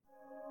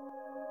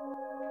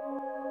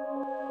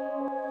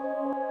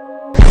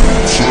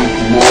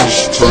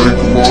Just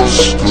take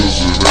loss,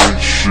 cause it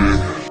ain't shit.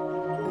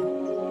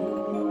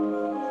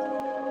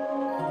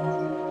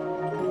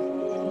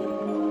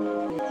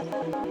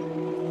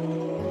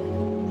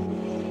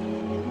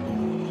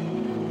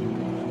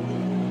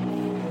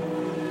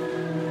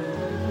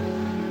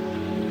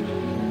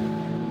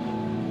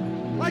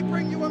 I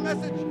bring you a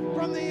message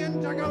from the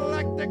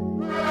intergalactic.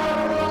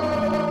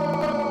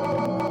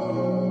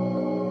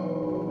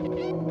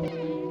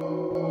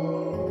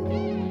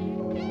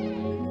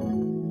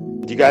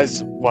 Did you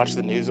guys watch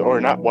the news,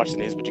 or not watch the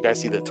news, but you guys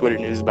see the Twitter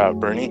news about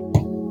Bernie?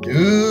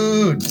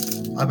 Dude,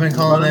 I've been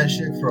calling that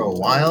shit for a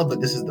while,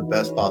 but this is the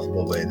best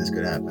possible way this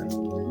could happen.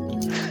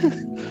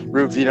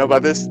 Rube, do you know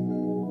about this?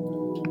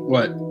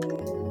 What?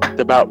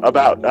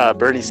 About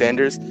Bernie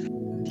Sanders.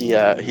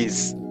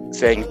 He's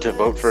saying to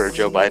vote for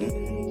Joe Biden.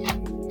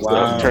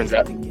 Wow.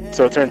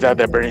 So it turns out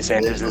that Bernie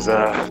Sanders is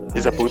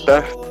a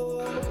puta.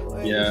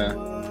 Yeah.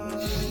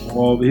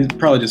 Well, he's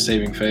probably just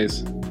saving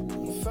face.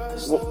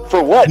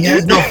 For what? He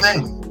has no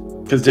face.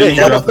 Because Yeah, didn't he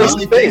yeah, drop The that's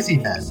out? only face he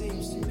had.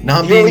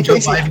 Not The being only Joe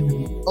face he- Biden,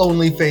 the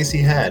only face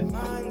he had.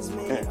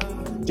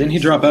 Didn't he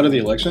drop out of the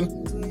election?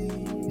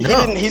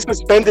 No. He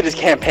suspended his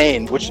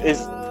campaign, which is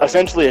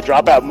essentially a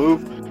dropout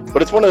move.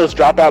 But it's one of those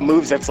dropout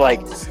moves that's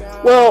like,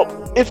 well,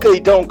 if they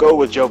don't go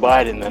with Joe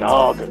Biden, then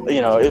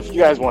if you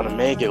guys want to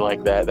make it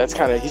like that, that's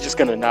kind of, he's just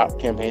gonna not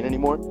campaign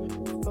anymore.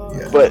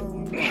 Yeah. But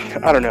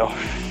I don't know.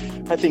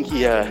 I think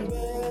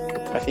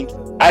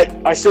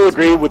I still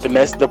agree with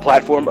the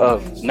platform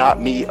of not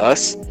me,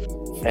 us,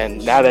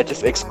 and now that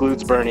just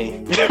excludes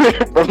Bernie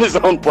from his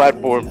own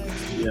platform.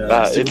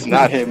 Yeah. It's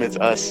not him, it's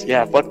us.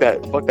 Yeah, fuck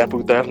that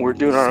puta. We're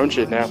doing our own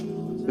shit now.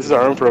 This is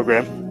our own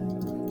program.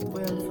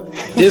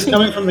 This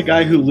coming from the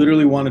guy who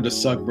literally wanted to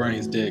suck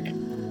Bernie's dick.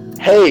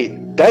 Hey,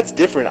 that's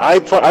different.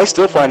 I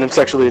still find him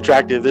sexually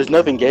attractive. There's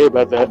nothing gay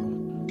about that.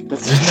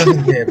 There's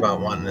nothing gay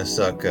about wanting to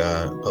suck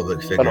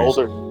public figures. An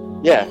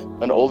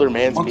older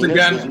man's Once penis.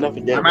 There's again,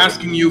 nothing gay I'm about it.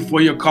 asking you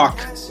for your cock.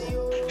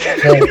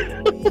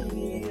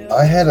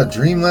 I had a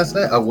dream last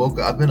night.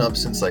 I've been up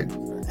since like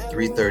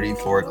 3:30,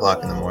 4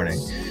 o'clock in the morning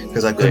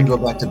because I couldn't go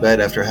back to bed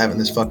after having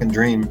this fucking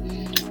dream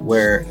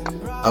where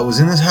I was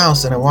in this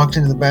house and I walked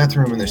into the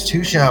bathroom and there's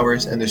 2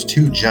 showers and there's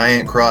 2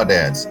 giant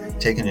crawdads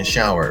taking a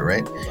shower,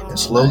 right? And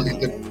slowly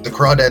the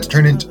crawdads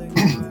turn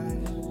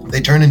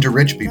into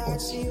rich people.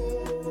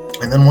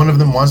 And then one of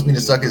them wants me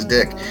to suck his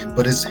dick,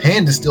 but his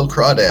hand is still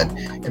crawdad.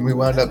 And we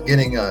wound up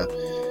getting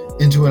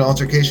into an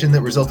altercation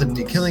that resulted in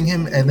me killing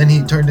him, and then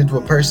he turned into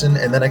a person,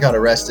 and then I got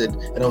arrested,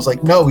 and I was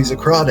like, no, he's a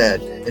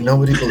crawdad, and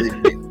nobody believed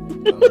me.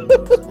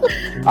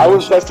 I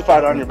was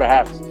testified on your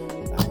behalf.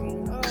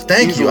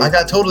 Thank you. I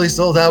got totally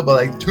sold out by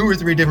like 2 or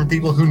 3 different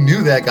people who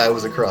knew that guy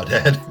was a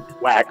crawdad.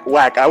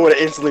 Whack. I would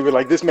have instantly been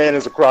like, this man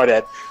is a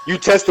crawdad. You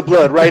test the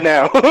blood right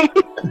now.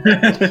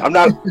 I'm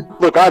not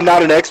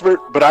an expert,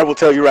 but I will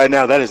tell you right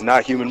now, that is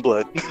not human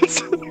blood.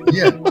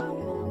 Yeah.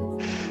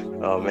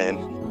 Oh, man.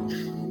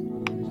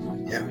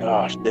 Yeah.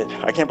 Oh, shit.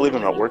 I can't believe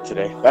I'm at work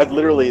today. That's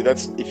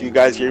if you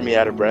guys hear me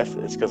out of breath,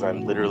 it's because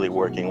I'm literally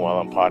working while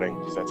I'm potting,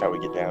 because that's how we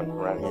get down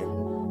around here.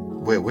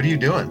 Wait, what are you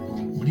doing?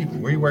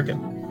 Where are you working?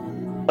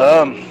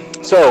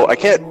 So I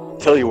can't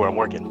tell you where I'm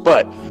working,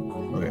 but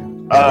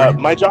Okay.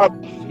 my job,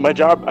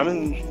 I'm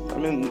in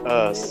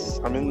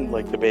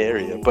like the Bay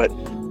Area, but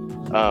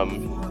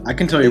I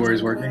can tell you where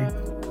he's working.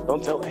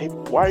 don't tell. Hey,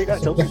 why are you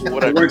gotta tell people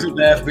what I He works do? with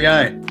the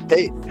FBI.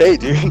 Hey,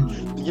 dude,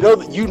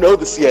 you know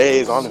the CIA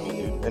is on me,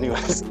 dude.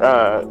 Anyways,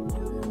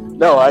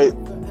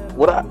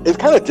 it's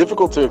kind of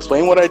difficult to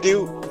explain what I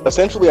do.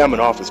 Essentially, I'm an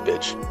office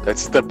bitch.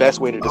 That's the best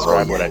way to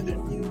describe what I do.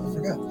 I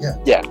forgot.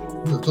 Yeah.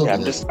 You told Yeah,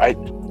 me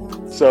I'm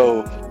that.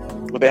 so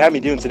what they have me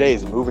doing today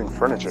is moving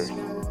furniture.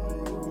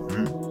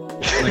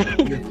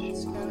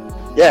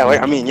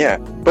 Yeah,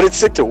 but it's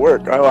sick to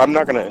work. I'm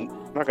not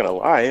gonna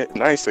lie. It's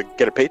nice to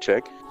get a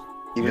paycheck.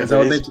 Even Is if that, it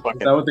what is they, is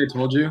that what they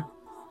told you?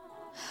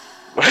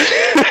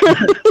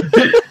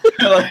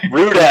 Like,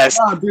 rude ass.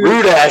 "Oh, dude,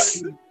 Rude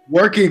ass.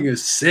 Working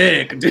is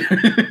sick, dude.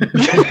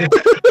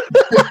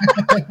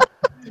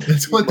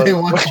 That's what they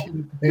want you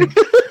to think.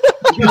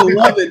 You're gonna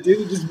love it,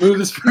 dude. Just move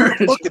this I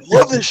furniture. fucking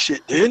love this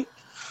shit, dude.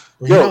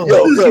 Well,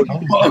 Yo,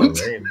 I'm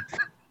lame.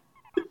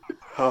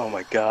 Oh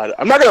my god.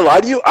 I'm not gonna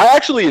lie to you. I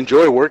actually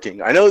enjoy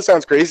working. I know this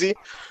sounds crazy,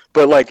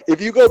 but like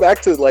if you go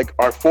back to like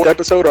our 4th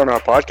episode on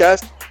our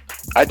podcast,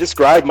 I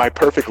described my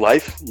perfect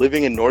life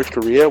living in North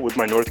Korea with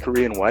my North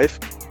Korean wife,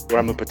 where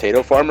I'm a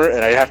potato farmer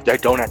and I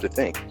don't have to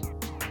think.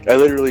 I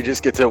literally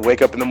just get to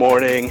wake up in the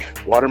morning,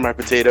 water my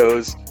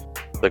potatoes.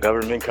 The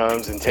government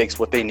comes and takes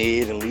what they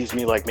need and leaves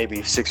me like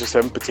maybe 6 or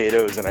 7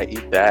 potatoes, and I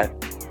eat that.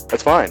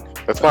 That's fine.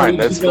 That's fine.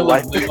 That's the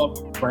life.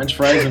 French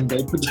fries and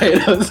baked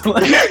potatoes.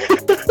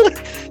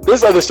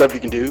 There's other stuff you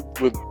can do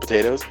with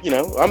potatoes. You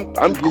know,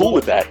 I'm cool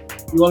with that.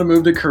 You want to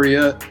move to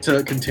Korea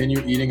to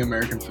continue eating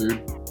American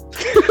food?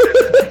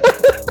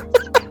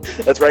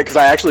 That's right, because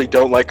I actually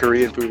don't like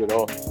Korean food at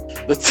all.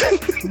 That's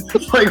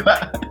Like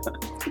that.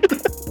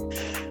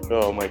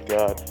 oh my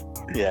god.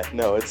 Yeah,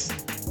 no,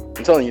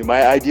 I'm telling you,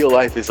 my ideal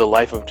life is a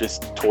life of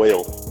just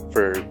toil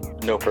for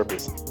no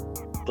purpose.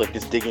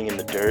 just digging in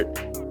the dirt.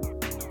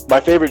 My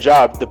favorite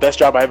job, the best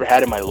job I ever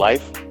had in my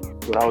life,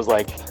 when I was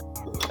like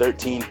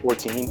 13,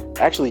 14,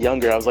 actually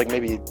younger, I was like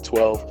maybe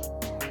 12.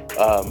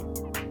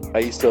 I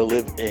used to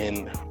live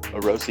in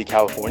Orosi,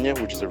 California,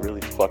 which is a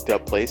really fucked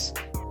up place.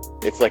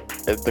 It's like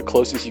the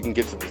closest you can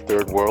get to the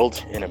third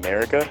world in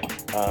America.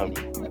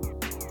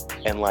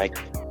 And like,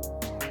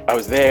 I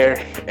was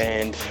there,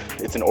 and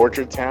it's an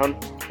orchard town,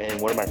 and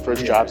one of my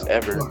first jobs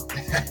ever.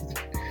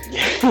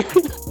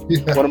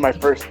 One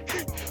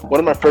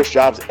of my first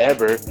jobs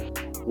ever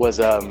was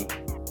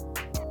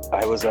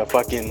I was a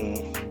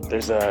fucking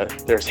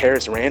there's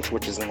Harris Ranch,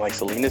 which is in like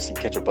Salinas. You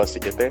catch a bus to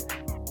get there.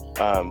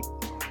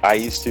 I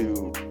used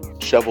to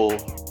shovel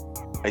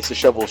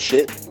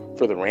shit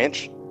for the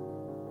ranch,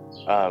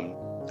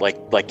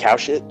 like cow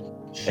shit.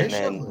 Shit And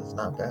then shoveling is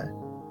not bad.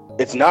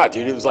 it's not,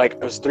 dude. It was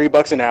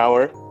 $3 an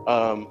hour.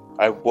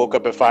 I woke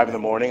up at 5 in the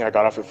morning. I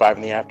got off at 5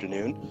 in the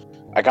afternoon.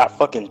 I got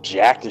fucking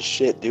jacked as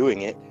shit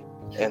doing it.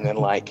 And then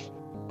like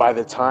by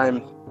the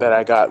time that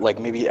I got like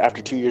maybe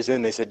after 2 years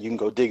in, they said you can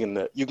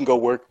go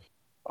work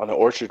on the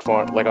orchard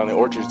farm, like on the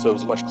orchard, so it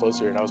was much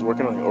closer. And I was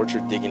working on the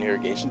orchard digging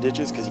irrigation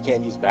ditches because you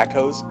can't use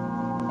backhoes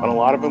on a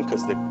lot of them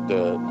because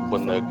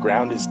when the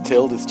ground is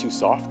tilled, it's too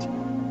soft.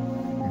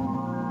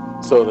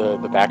 So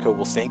the backhoe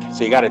will sink.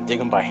 So you got to dig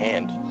them by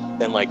hand.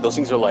 And like those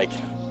things are like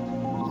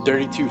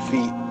 32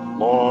 feet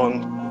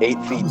long, 8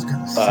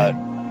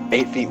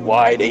 feet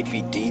wide, 8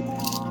 feet deep,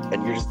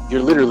 and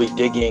you're literally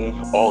digging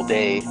all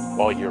day,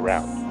 all year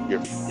round.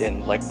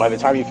 And like by the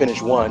time you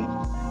finish one,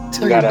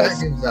 Till your back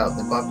gives out,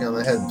 then pop you on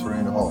the head and throw you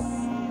in a hole.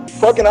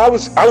 fucking I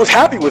was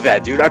happy with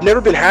that, dude. I've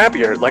never been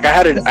happier. Like I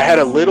had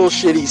a little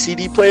shitty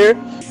CD player,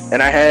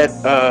 and I had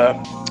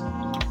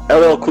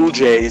LL Cool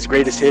J's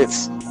Greatest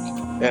Hits,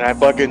 and I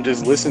fucking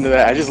just listened to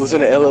that. I just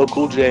listened to LL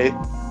Cool J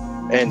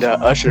and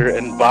Usher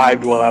and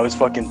vibed while I was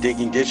fucking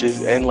digging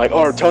ditches. And like,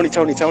 Tony.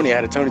 I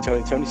had a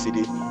Tony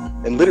CD,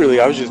 and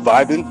literally I was just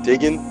vibing,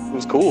 digging. It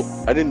was cool.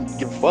 I didn't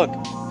give a fuck.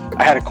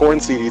 I had a Korn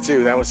CD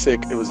too. That was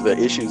sick. It was the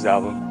Issues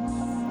album.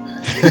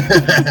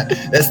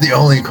 That's the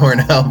only Korn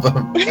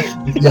album.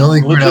 It's the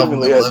only Korn album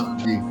that will ever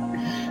be.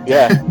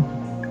 Yeah.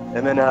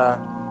 And then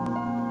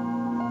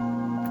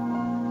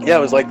it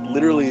was like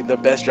literally the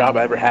best job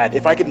I ever had.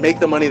 If I could make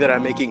the money that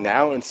I'm making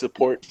now and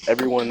support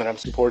everyone that I'm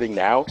supporting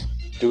now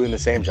doing the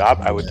same job,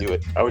 I would do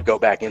it. I would go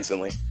back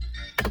instantly.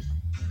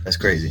 That's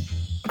crazy.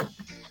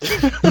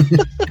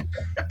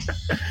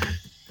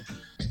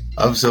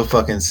 I'm so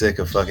fucking sick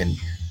of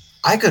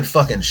I could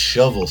fucking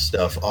shovel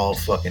stuff all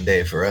fucking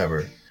day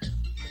forever.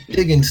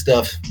 Digging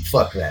stuff,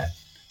 fuck that.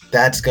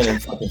 That's gonna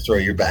fucking throw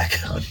your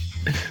back out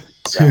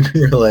sooner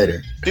or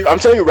later. Dude, I'm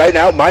telling you right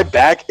now, my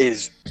back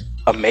is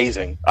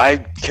amazing.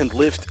 I can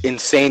lift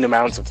insane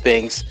amounts of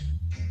things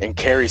and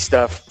carry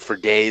stuff for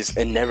days,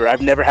 and I've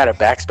never had a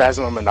back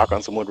spasm. I'm gonna knock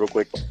on some wood real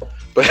quick,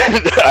 but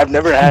I've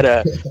never had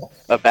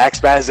a back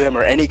spasm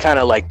or any kind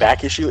of like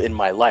back issue in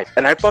my life.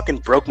 And I fucking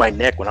broke my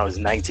neck when I was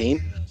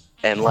 19,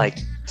 and like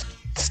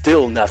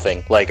still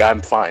nothing. Like I'm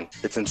fine.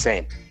 It's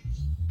insane.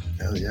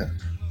 Hell yeah.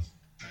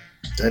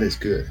 That is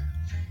good.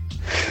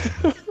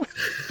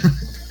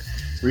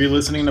 Were you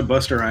listening to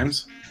Busta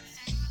Rhymes?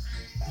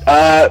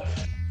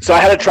 So I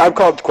had a Tribe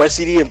Called Quest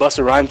CD, and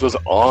Busta Rhymes was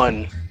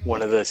on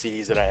one of the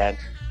CDs that I had.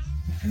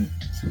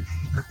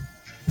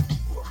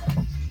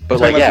 But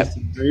like, yeah,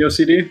 radio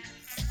CD,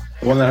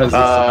 the one that has.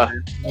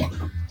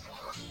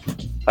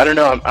 I don't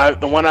know.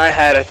 The one I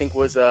had, I think,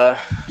 was Low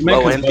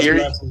End Theory.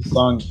 Busta Rhymes has a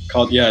song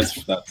called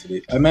it's that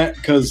CD. I meant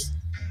because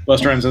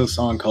Busta Rhymes has a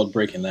song called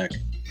Breaking Neck.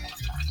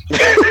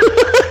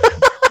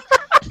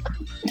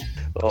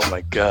 Oh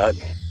my god!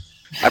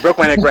 I broke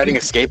my neck riding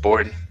a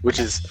skateboard, which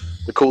is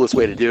the coolest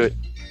way to do it.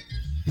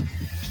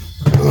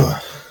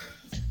 Ugh.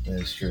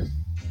 That is true.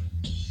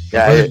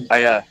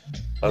 Yeah,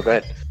 oh, go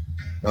ahead.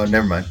 Oh,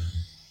 never mind.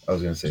 I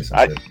was gonna say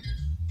something.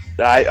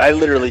 I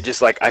literally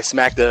just like I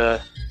smacked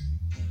the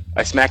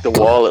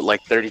wall at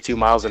like 32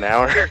 miles an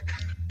hour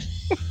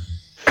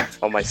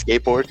on my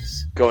skateboard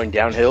going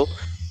downhill,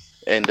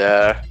 and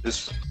it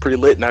was pretty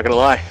lit. Not gonna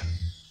lie.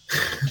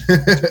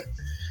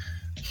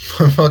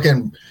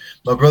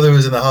 My brother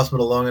was in the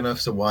hospital long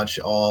enough to watch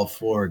all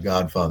 4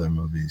 Godfather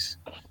movies.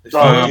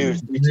 Oh, dude,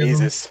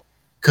 Jesus!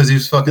 Because he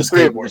was fucking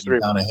Three.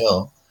 skateboarding down a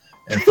hill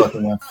and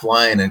fucking went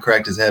flying and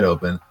cracked his head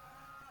open.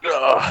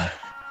 Ugh.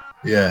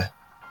 Yeah.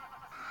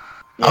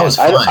 Yeah, I was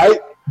fine.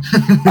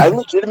 I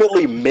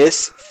legitimately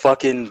miss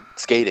fucking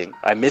skating.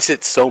 I miss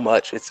it so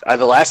much. It's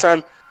the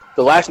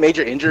last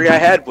major injury I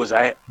had was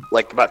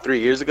about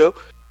 3 years ago.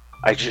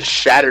 I just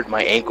shattered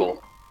my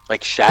ankle,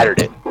 like shattered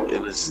it.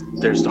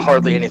 There's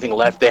hardly anything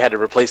left. They had to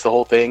replace the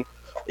whole thing.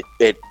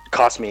 It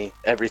cost me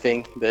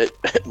everything that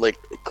like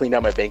cleaned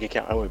out my bank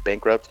account. I went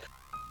bankrupt,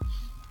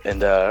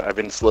 and I've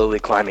been slowly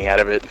climbing out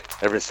of it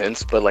ever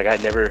since. But like I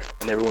never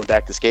went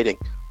back to skating.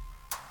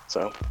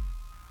 So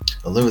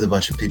I live with a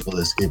bunch of people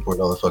that skateboard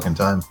all the fucking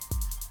time.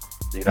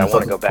 Dude, I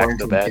want to go back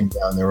so bad. Came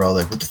down, they were all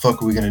like, "What the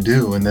fuck are we gonna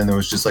do?" And then there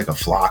was just like a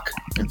flock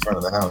in front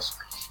of the house.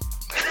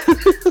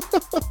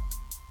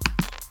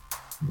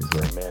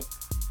 Oh, man.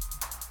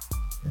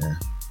 Yeah.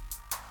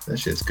 That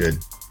shit's good.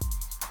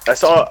 I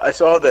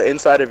saw the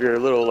inside of your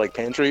little like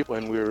pantry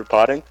when we were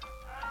potting.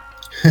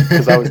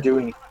 Because I was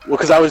doing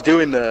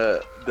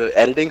the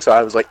editing, so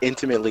I was like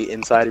intimately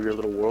inside of your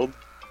little world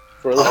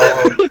for a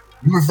little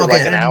You were for fucking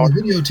like an hour.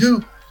 editing the video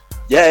too.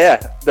 Yeah.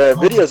 The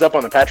video's up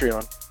on the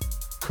Patreon.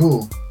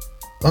 Cool.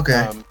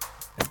 Okay.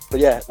 But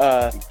yeah,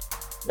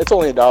 it's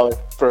only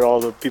 $1 for all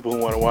the people who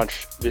want to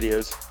watch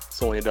videos.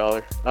 It's only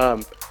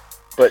 $1.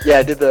 But yeah,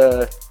 I did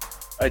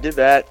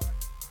that,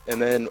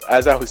 and then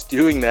as I was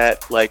doing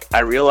that, like I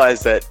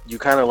realized that you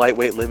kind of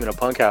lightweight live in a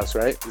punk house,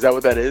 right? Is that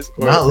what that is?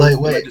 Not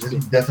lightweight. This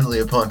is definitely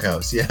a punk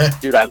house. Yeah.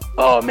 Dude, I'm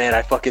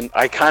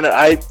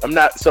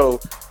not.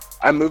 So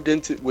I moved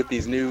into with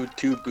these new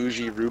 2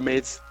 bougie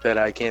roommates that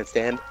I can't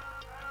stand,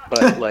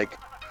 but like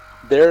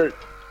they're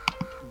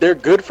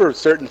good for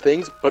certain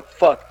things, but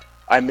fuck,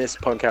 I miss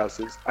punk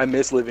houses. I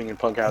miss living in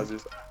punk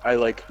houses. I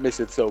like miss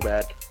it so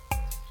bad.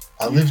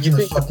 I lived in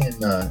the fucking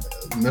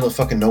middle of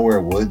fucking nowhere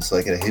woods,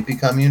 like at a hippie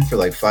commune for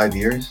like 5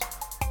 years,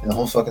 and the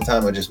whole fucking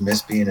time I just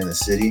miss being in the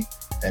city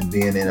and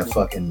being in a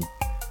fucking.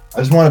 I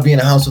just want to be in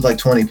a house with like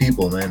 20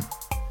 people, man.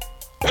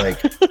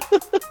 Like.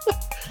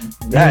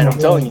 Yeah, and I'm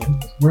telling you.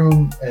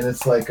 Room, and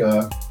it's like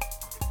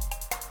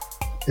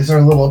it's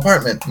our little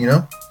apartment, you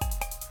know,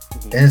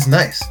 and it's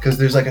nice because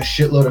there's like a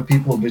shitload of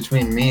people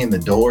between me and the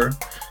door.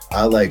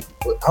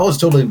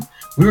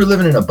 We were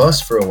living in a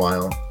bus for a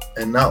while,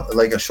 and not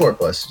like a short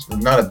bus,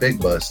 not a big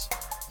bus.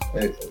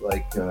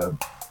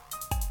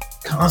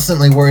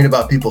 Constantly worried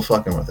about people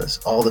fucking with us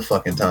all the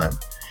fucking time,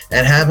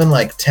 and having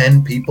like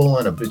 10 people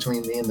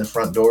between me and the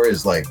front door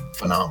is like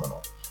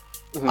phenomenal.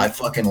 Mm-hmm. I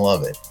fucking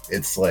love it.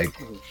 It's like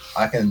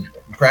I can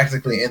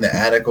practically in the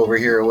attic over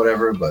here or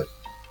whatever, but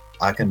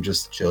I can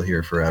just chill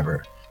here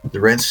forever. The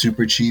rent's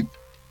super cheap.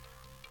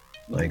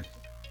 Like,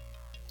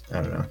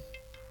 I don't know.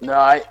 No,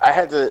 I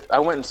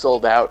went and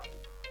sold out.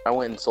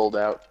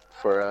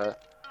 For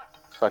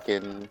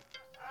fucking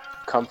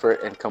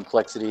comfort and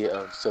complexity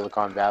of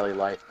Silicon Valley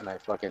life, and I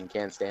fucking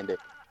can't stand it.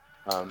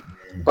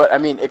 But I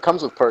mean, it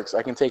comes with perks.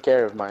 I can take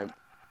care of my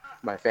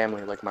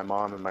family, like my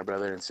mom and my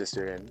brother and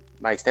sister, and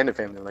my extended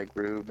family, like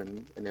Rube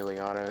and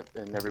Ileana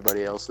and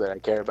everybody else that I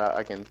care about.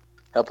 I can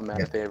help them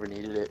out if they ever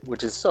needed it,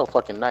 which is so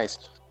fucking nice.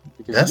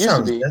 Because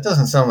that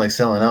doesn't sound like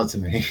selling out to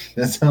me.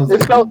 That sounds.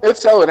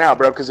 It's selling out,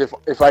 bro. Because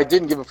if I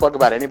didn't give a fuck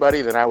about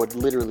anybody, then I would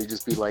literally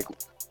just be like,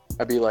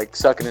 I'd be like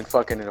sucking and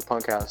fucking in a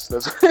punk house.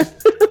 That's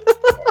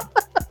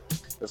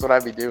what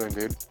I'd be doing,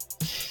 dude.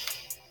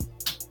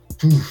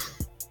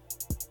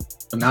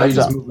 And now you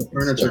just move the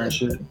furniture and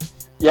shit.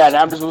 Yeah,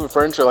 now I'm just moving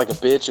furniture like a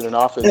bitch in an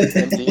office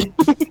empty.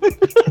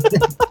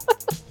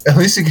 At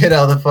least you get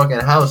out of the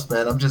fucking house,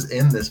 man. I'm just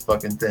in this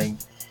fucking thing,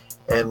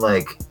 and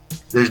like,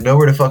 there's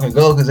nowhere to fucking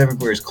go because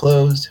everywhere is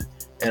closed.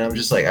 And I'm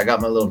just like, I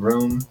got my little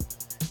room,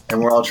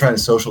 and we're all trying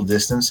to social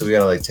distance, so we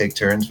gotta like take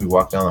turns. We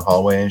walk down the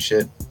hallway and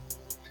shit.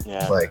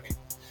 Yeah. Like,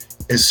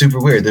 it's super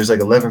weird. There's like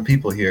 11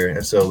 people here,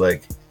 and so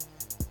like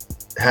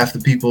half the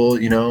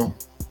people, you know,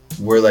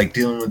 we're like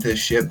dealing with this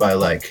shit by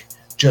like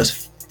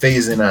just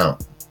phasing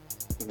out.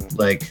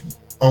 Like,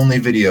 only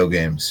video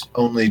games,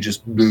 only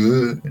just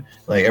bleh.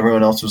 Like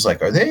everyone else was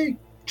like, are they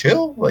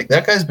chill? Like,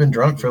 that guy's been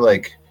drunk for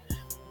like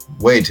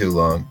way too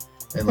long,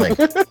 and like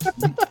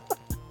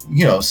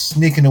you know,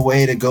 sneaking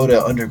away to go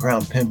to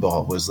underground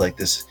pinball was like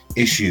this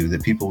issue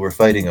that people were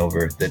fighting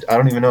over that I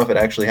don't even know if it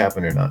actually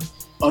happened or not.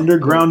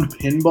 Underground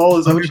pinball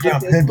is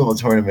underground pinball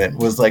tournament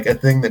was like a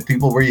thing that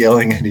people were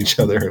yelling at each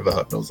other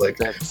about, and I was like,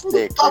 that's who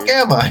sick, the fuck dude.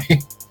 am I?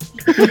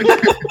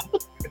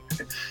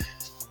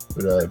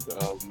 But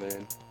oh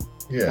man.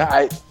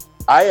 Yeah.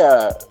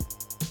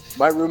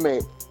 My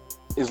roommate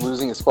is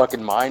losing his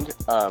fucking mind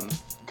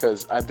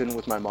because I've been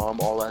with my mom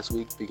all last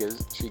week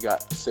because she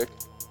got sick.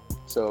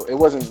 So it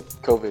wasn't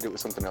COVID, it was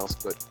something else,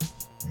 but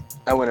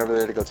I went over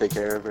there to go take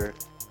care of her.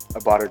 I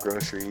bought her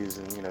groceries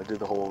and, you know, did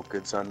the whole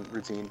good son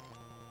routine.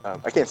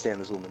 I can't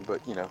stand this woman,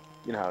 but you know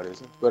how it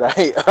is. But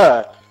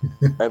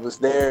I was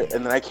there,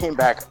 and then I came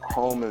back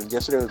home, and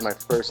yesterday was my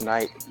first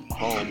night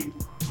home,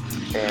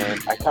 and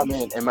I come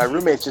in, and my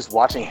roommate's just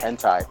watching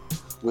hentai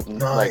with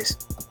Nice.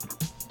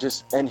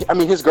 and I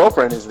mean his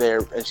girlfriend is there,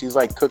 and she's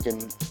like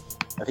cooking.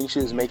 I think she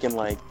was making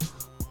like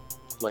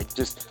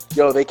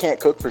they can't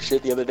cook for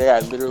shit. The other day, I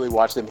literally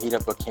watched them heat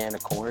up a can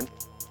of corn,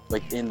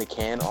 like in the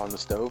can on the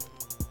stove.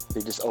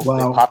 They just they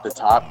pop the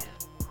top,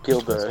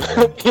 peeled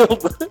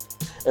the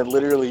and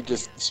literally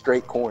just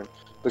straight corn.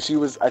 But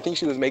I think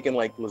she was making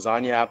like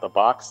lasagna out the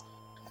box,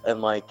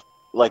 and like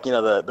you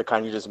know the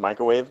kind you just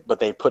microwave, but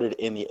they put it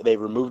they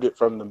removed it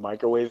from the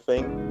microwave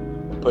thing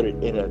and put it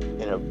in a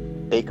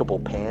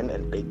bakeable pan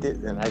and baked it.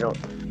 And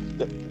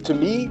to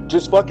me,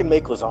 just fucking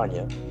make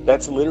lasagna.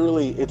 That's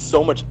literally, it's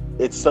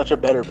such a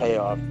better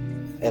payoff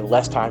and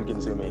less time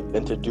consuming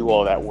than to do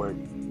all that work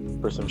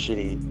for some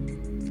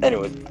shitty.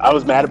 Anyway, I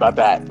was mad about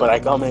that, but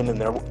I come in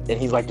and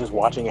he's like just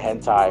watching a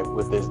hentai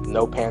with his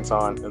no pants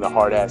on and a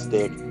hard ass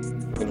dick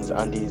in his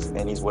undies,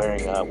 and he's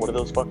wearing what are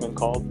those fucking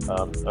called?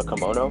 A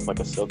kimono, like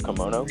a silk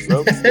kimono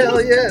robe.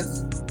 Hell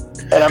yes.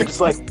 And I'm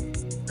just like,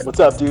 what's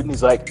up, dude? And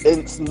he's like,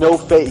 it's no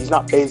phase. He's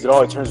not phased at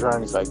all. He turns around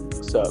and he's like,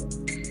 what's up?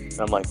 And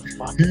I'm like,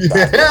 fuck.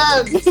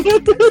 Yes!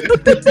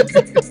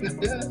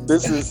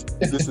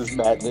 This is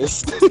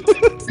madness.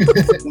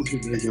 It's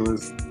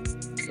ridiculous.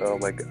 Oh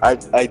my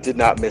god, I did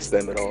not miss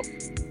them at all.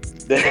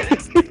 Yeah.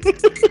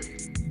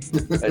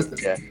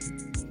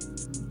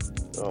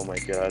 Oh my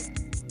god.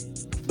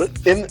 But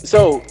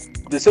so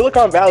the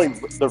Silicon Valley,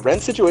 the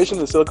rent situation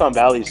in the Silicon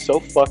Valley is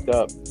so fucked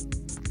up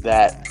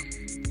that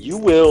you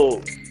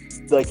will,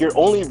 like, your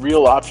only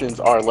real options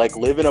are like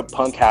live in a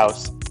punk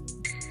house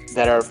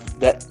I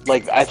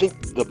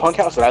think the punk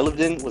house that I lived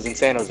in was in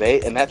San Jose,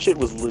 and that shit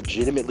was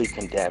legitimately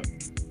condemned.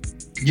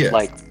 Yeah.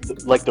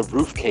 Like the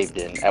roof caved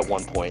in at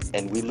one point,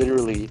 and we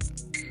literally,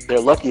 they're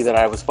lucky that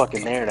I was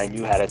fucking there and I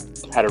knew how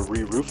to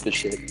re-roof the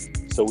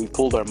shit. So we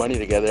pulled our money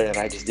together and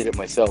I just did it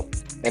myself.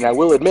 And I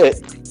will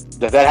admit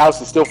that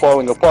house is still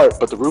falling apart,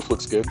 but the roof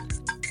looks good.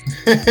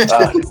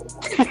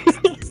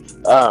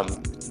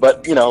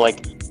 But you know,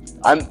 like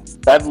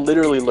I've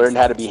literally learned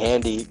how to be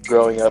handy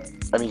growing up.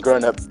 I mean,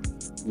 growing up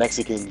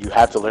Mexican, you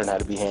have to learn how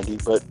to be handy.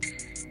 But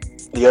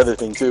the other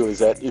thing too is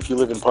that if you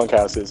live in punk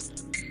houses,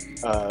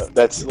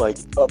 that's like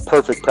a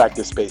perfect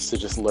practice space to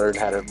just learn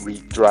how to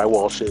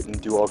drywall shit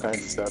and do all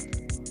kinds of stuff.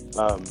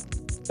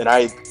 And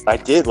I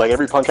did, like,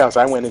 every punk house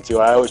I went into,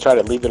 I always try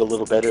to leave it a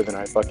little better than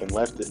I fucking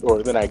left it,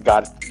 or than I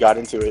got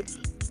into it.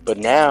 But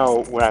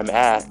now where I'm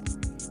at,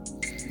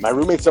 my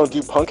roommates don't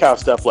do punk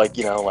house stuff like,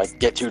 you know, like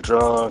get too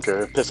drunk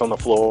or piss on the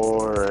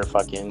floor or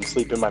fucking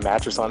sleep in my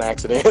mattress on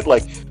accident.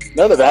 Like,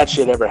 none of that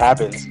shit ever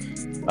happens.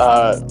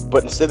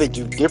 But instead they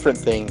do different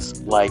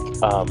things. Like,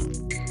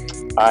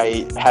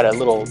 I had a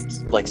little,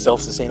 like,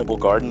 self-sustainable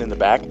garden in the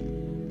back,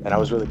 and I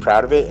was really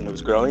proud of it, and it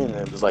was growing, and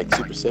it was, like,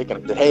 super sick.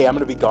 And I said, hey, I'm going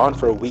to be gone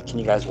for a week. Can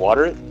you guys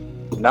water it?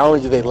 Not only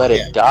did they let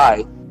it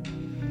die,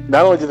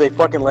 not only did they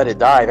fucking let it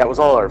die, that was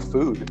all our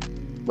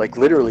food. Like,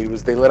 literally,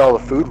 they let all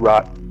the food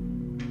rot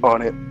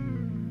on it.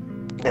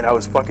 And I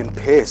was fucking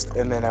pissed.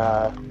 And then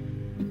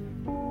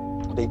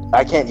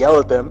I can't yell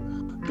at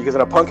them, because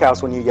in a punk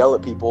house, when you yell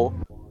at people,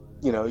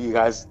 you know, you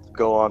guys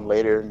go on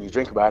later and you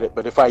drink about it.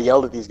 But if I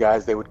yelled at these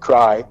guys, they would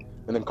cry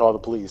and then call the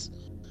police.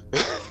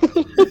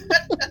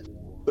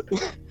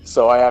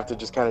 So I have to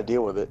just kind of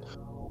deal with it.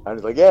 I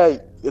was like, yeah,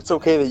 it's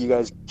okay that you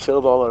guys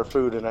killed all our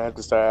food and I have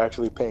to start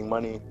actually paying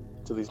money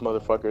to these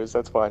motherfuckers.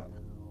 That's fine.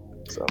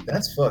 So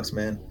That's fucks,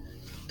 man.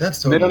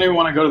 That's totally. They don't even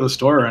want to go to the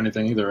store or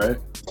anything either, right?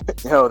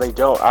 No, they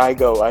don't.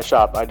 I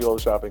shop. I do all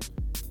the shopping.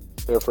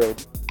 They're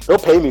afraid. They'll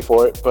pay me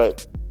for it,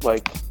 but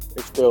like,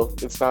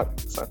 it's not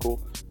cool.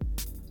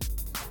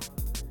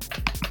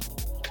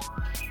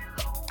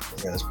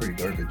 Yeah, that's pretty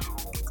garbage.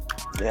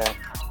 Yeah.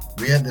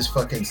 We had this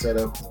fucking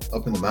setup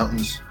up in the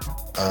mountains.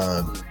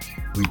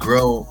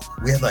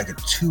 We had like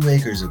 2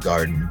 acres of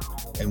garden,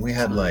 and we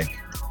had like,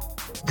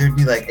 there'd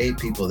be like 8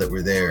 people that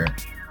were there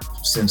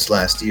since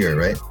last year,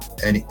 right?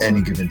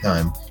 Any given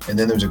time. And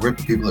then there was a group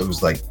of people that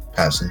was like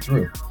passing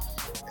through.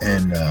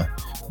 And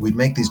we'd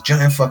make these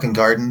giant fucking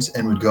gardens,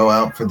 and we'd go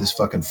out for this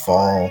fucking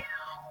fall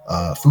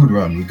food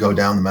run. We'd go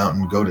down the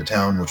mountain, go to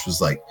town, which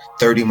was like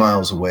 30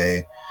 miles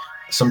away.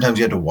 Sometimes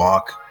you had to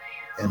walk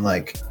and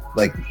like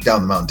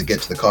down the mountain to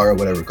get to the car or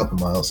whatever, a couple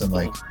miles. And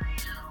like,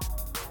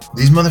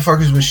 these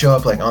motherfuckers would show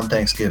up like on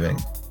Thanksgiving.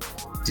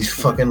 These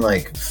fucking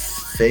like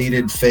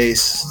faded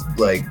face,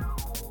 like,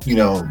 you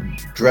know,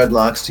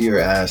 dreadlocks to your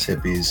ass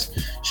hippies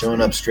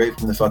showing up straight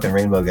from the fucking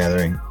rainbow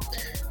gathering.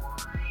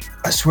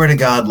 I swear to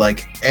God,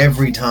 like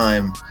every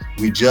time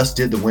we just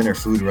did the winter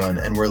food run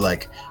and we're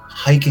like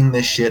hiking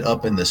this shit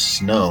up in the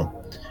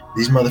snow,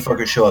 these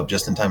motherfuckers show up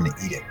just in time to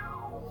eat it.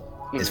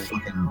 It's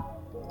fucking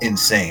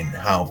insane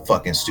how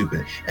fucking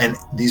stupid. And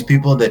these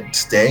people that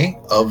stay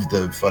of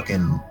the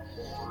fucking,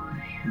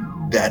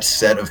 that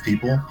set of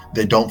people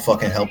that don't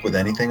fucking help with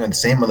anything are the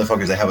same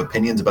motherfuckers that have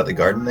opinions about the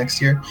garden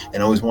next year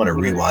and always want to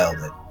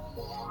rewild it.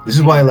 This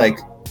is why, like,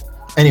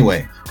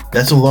 anyway,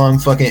 that's a long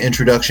fucking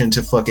introduction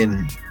to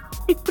fucking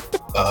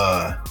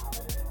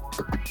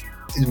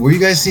were you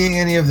guys seeing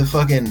any of the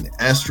fucking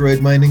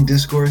asteroid mining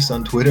discourse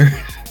on Twitter?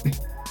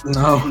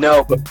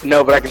 No,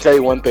 but I can tell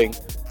you one thing.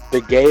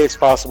 The gayest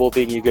possible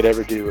thing you could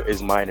ever do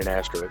is mine an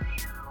asteroid.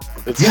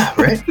 Yeah,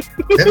 right?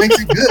 That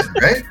makes it good,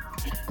 right?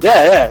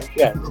 Yeah.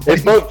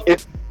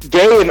 It's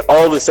gay in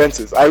all the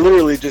senses. I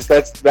literally just,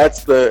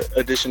 that's the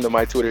addition to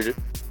my Twitter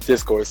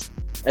discourse.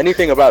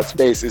 Anything about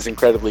space is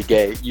incredibly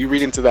gay. You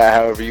read into that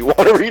however you want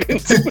to read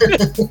into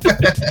it.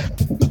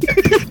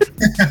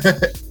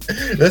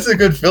 That's a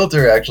good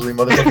filter, actually.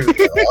 Motherfuckers,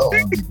 I don't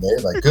want to be gay.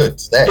 Like, good,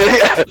 stay.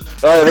 Yeah.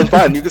 All right, then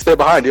fine. You can stay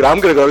behind, dude. I'm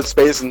going to go to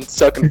space and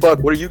suck and fuck.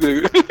 What are you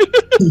going to do?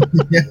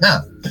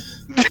 Yeah.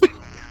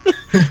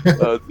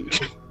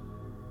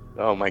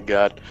 Oh my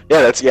god.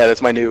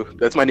 That's my new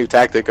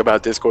tactic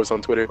about discourse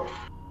on Twitter.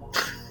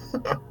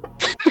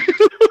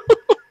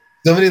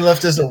 Somebody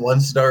left us a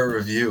 1-star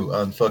review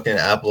on fucking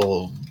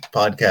Apple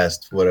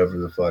Podcast, whatever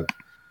the fuck.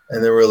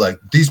 And they were like,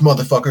 these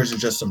motherfuckers are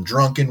just some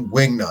drunken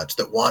wingnuts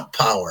that want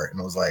power.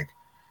 And I was like,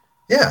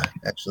 Yeah,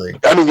 actually.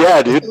 I mean,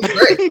 yeah, dude. That's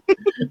great.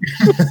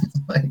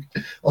 Like,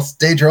 I'll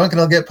stay drunk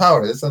and I'll get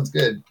power. That sounds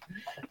good.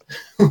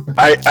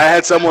 I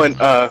had someone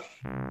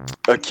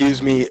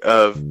accuse me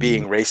of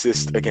being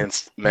racist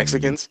against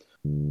Mexicans,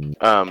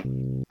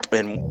 and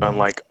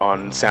like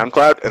on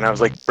SoundCloud, and I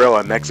was like, bro,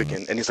 I'm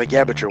Mexican, and he's like,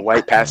 yeah, but you're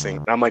white passing,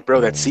 and I'm like, bro,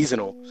 that's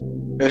seasonal.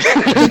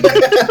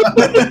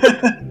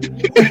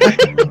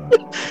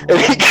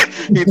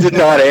 And he did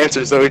not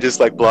answer, so he just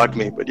like blocked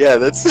me. But yeah,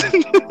 that's.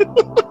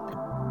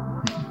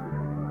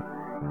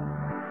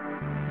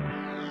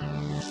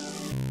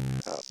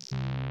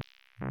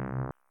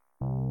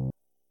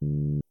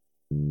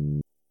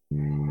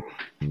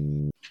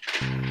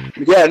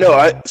 Yeah,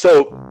 no,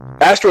 so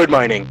asteroid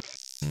mining,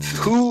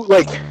 who,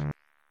 like,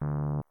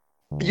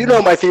 you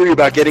know, my theory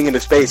about getting into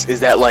space is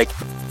that, like,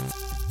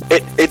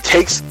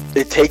 it's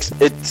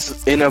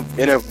in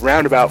a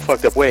roundabout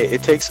fucked up way,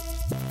 it takes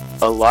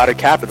a lot of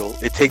capital,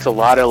 it takes a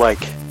lot of,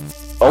 like,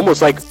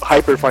 almost like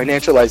hyper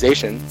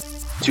financialization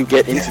to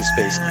get into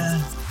space.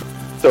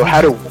 So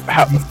how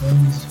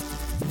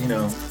you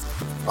know,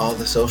 all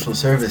the social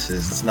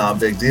services, it's not a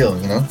big deal,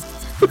 you know.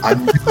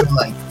 I'm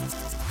like,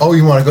 oh,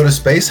 you want to go to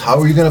space? How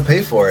are you going to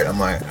pay for it? I'm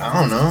like, I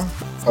don't know.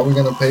 How are we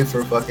going to pay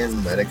for fucking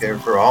Medicare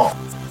for all?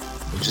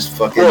 We just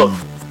fucking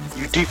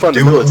you defund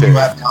the do it when military. you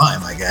have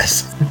time, I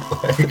guess.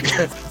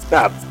 Like,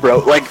 Nah, bro,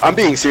 like, I'm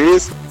being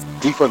serious.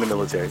 Defund the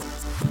military,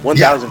 1,000%.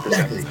 yeah,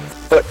 exactly.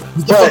 But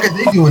What the fuck are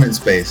they doing in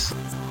space?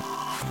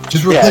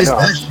 Just replace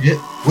that shit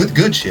with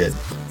good shit.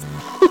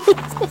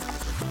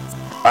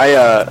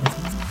 I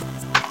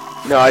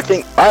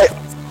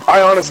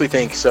honestly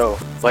think so.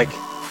 Like,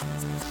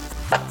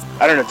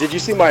 I don't know. Did you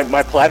see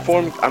my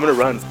platform? I'm gonna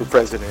run for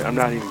president. I'm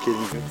not even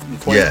kidding you. In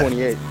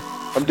 2028,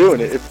 I'm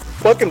doing it. If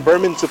fucking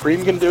Vermin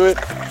Supreme can do it,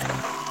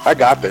 I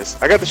got this.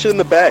 I got the shit in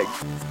the bag.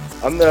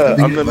 I'm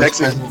the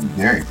Mexican.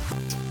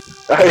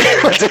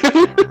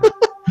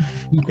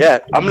 Yeah,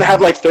 I'm gonna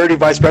have like 30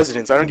 vice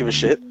presidents. I don't give a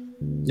shit.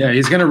 Yeah,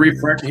 he's gonna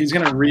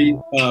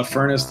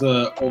furnace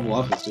the Oval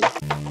Office, dude.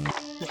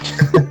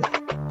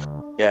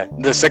 Yeah,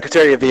 the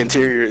Secretary of the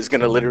Interior is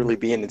gonna literally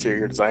be an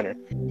interior designer.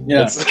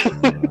 Yeah.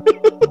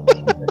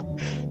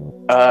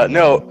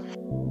 No,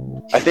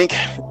 I think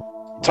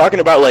talking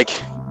about like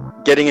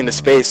getting into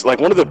space, like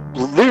one of the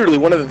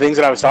things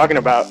that I was talking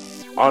about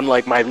on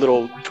like my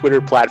little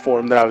Twitter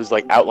platform that I was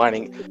like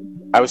outlining,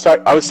 I was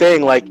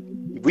saying like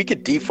we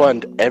could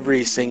defund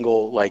every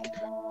single like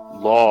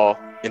law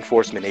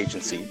enforcement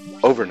agency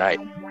overnight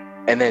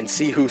and then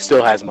see who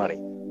still has money,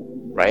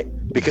 right?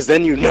 Because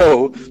then you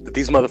know that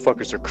these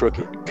motherfuckers are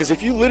crooked. Because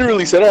if you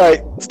literally said, all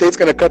right, state's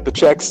gonna cut the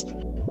checks,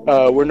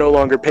 we're no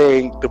longer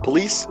paying the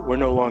police, we're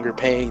no longer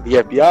paying the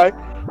FBI,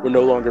 we're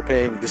no longer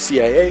paying the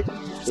CIA,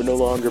 we're no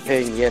longer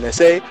paying the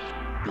NSA,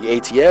 the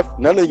ATF,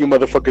 none of you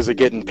motherfuckers are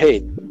getting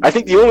paid. I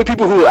think the only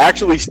people who will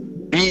actually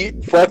be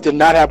fucked and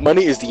not have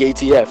money is the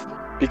ATF.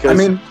 Because I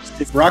mean,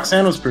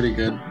 Roxanne was pretty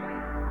good.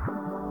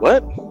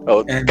 What?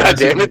 Oh, And god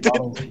damn it, dude.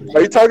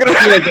 Are you talking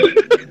about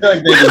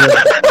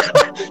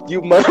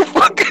you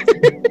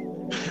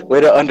motherfucker?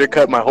 Way to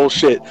undercut my whole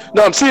shit.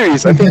 No, I'm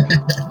serious. I think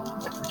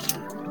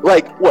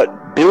like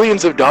what?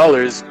 Billions of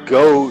dollars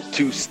go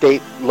to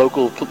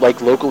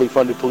locally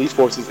funded police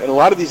forces, and a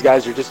lot of these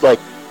guys are just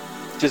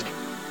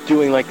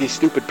doing like these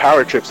stupid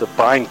power trips of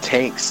buying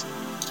tanks.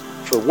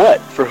 For what?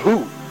 For who?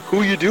 Who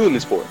are you doing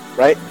this for?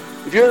 Right?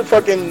 If you're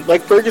fucking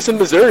like Ferguson,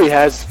 Missouri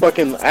has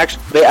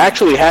they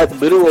actually had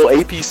literal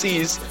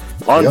APCs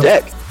on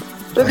deck.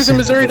 Ferguson,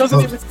 Missouri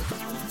doesn't even.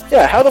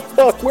 Yeah, how the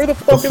fuck? Where the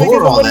fuck are they getting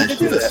the money to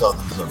do that? I saw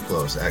them so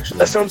close, actually.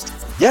 That's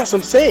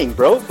I'm saying,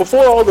 bro.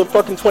 Before all the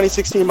fucking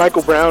 2016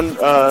 Michael Brown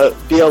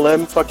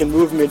BLM fucking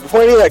movement,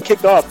 before any of that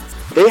kicked off,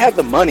 they had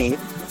the money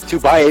to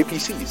buy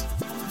APCs.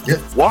 Yeah.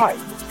 Why?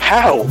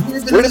 How?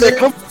 Where did that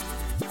come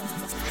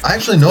from? I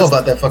actually know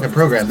about that fucking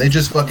program. They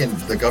just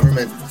the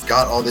government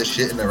got all this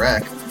shit in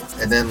Iraq,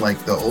 and then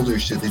like the older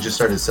shit, they just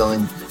started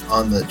selling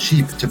on the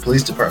cheap to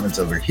police departments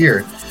over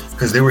here,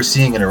 because they were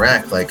seeing in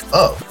Iraq like,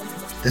 oh,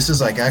 this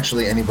is like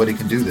actually anybody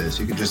can do this.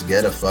 You can just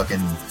get a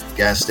fucking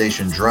gas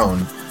station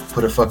drone,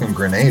 put a fucking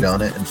grenade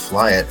on it, and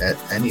fly it at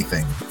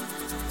anything,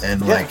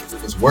 and like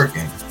it was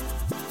working.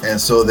 And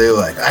so they were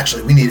like,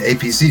 actually, we need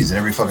APCs in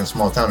every fucking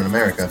small town in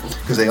America,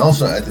 because they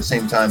also at the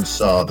same time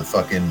saw the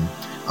fucking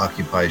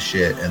Occupy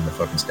shit and the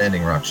fucking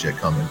Standing Rock shit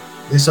coming.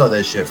 They saw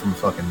that shit from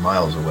fucking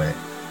miles away.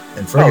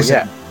 And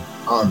Ferguson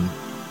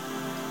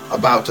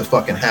about to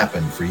fucking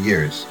happen for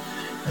years.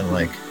 And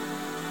like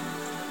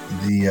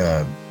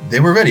they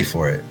were ready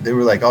for it. They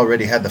were like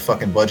already had the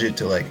fucking budget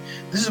to like,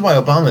 this is why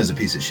Obama is a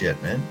piece of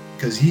shit, man.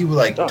 Because he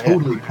like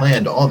totally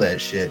planned all that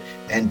shit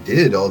and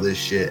did all this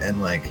shit, and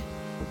like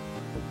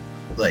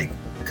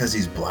because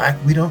he's black,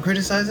 we don't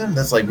criticize him?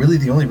 That's like really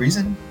the only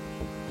reason?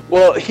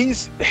 Well,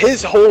 his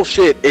whole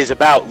shit is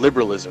about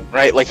liberalism,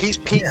 right? Like he's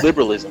peak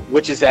liberalism,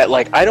 which is that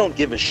like I don't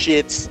give a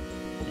shit.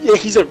 Yeah,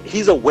 he's a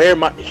here's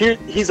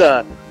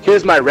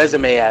my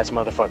resume ass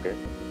motherfucker.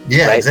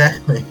 Yeah, right?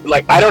 Exactly.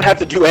 Like I don't have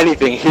to do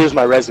anything. Here's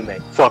my resume.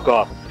 Fuck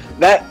off.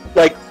 That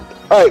like,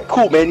 all right,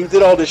 cool, man. You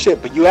did all this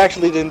shit, but you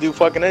actually didn't do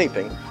fucking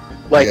anything.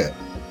 Like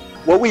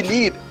what we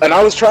need, and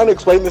I was trying to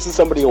explain this to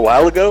somebody a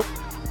while ago,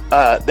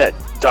 that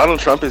Donald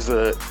Trump is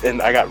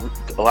and I got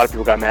a lot of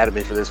people got mad at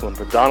me for this one,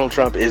 but Donald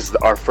Trump is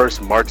our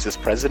first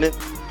Marxist president.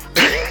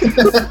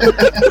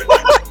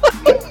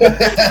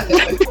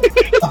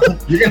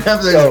 You're gonna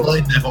have to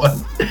explain that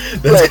one.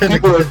 That's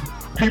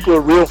people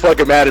are real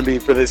fucking mad at me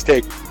for this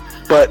take,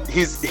 but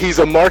he's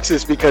a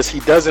Marxist because he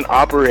doesn't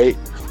operate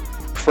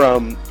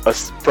from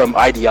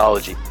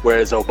ideology,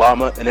 whereas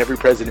Obama and every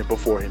president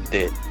before him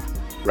did,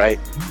 right?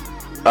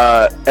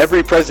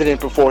 Every president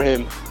before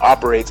him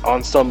operates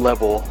on some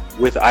level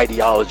with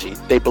ideology.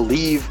 They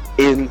believe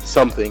in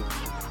something.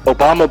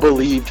 Obama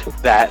believed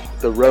that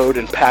the road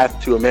and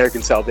path to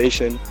American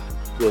salvation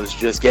was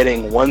just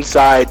getting one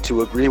side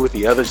to agree with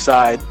the other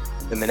side,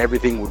 and then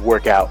everything would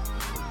work out.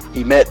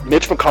 He met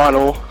Mitch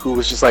McConnell, who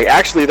was just like,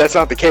 actually, that's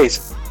not the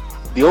case.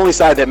 The only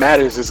side that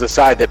matters is the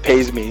side that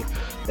pays me,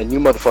 and you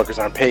motherfuckers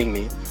aren't paying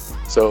me,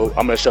 so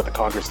I'm going to shut the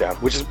Congress down,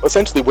 which is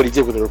essentially what he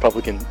did with the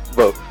Republican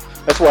vote.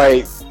 That's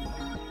why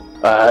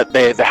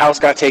the House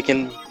got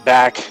taken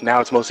back. Now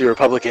it's mostly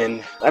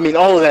Republican. I mean,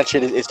 all of that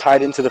shit is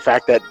tied into the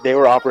fact that they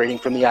were operating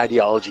from the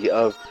ideology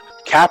of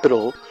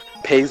capital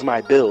pays my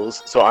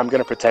bills, so I'm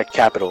going to protect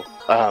capital.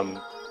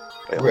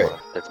 Right.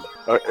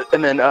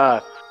 And then,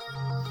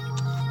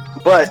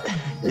 but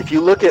if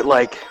you look at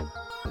like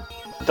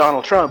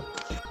Donald Trump,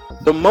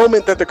 the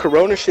moment that the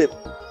Corona shit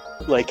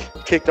like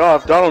kicked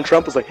off, Donald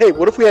Trump was like, "Hey,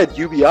 what if we had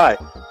UBI?" And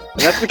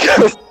that's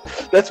because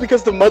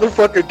the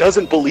motherfucker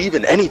doesn't believe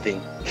in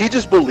anything. He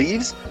just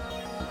believes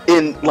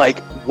in like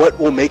what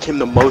will make him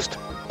the most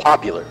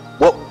popular.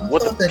 What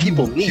the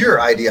people need.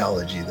 Pure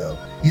ideology, though.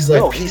 He's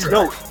like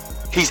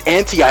he's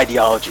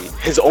anti-ideology.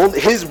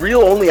 His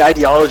real only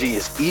ideology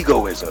is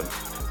egoism,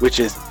 which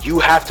is you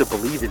have to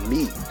believe in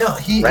me. No,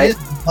 he right? is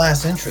the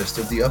class interest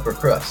of the upper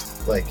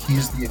crust. Like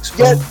he's the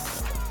exposed.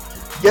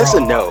 Yes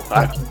and no.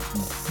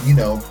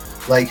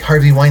 Like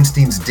Harvey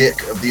Weinstein's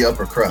dick of the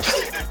upper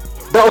crust.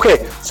 But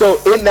okay,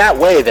 so in that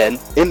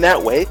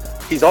way,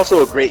 he's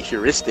also a great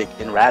heuristic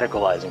in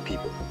radicalizing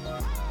people.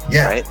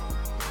 Yeah. Right?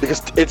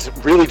 Because it's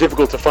really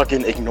difficult to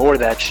fucking ignore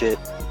that shit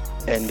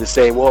and to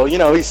say, well,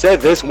 he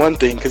said this one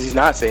thing because he's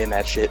not saying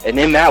that shit. And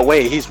in that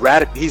way, he's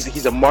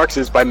a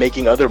Marxist by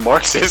making other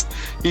Marxists.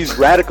 He's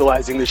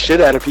radicalizing the shit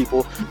out of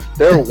people.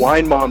 There are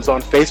wine moms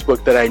on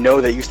Facebook that I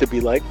know that used to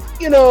be like,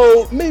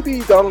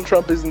 maybe Donald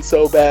Trump isn't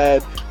so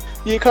bad.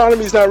 The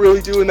economy's not really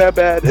doing that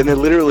bad. And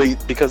then literally,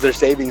 because their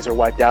savings are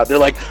wiped out, they're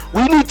like,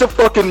 we need to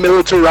fucking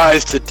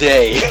militarize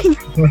today.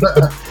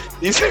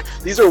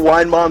 These are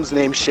wine moms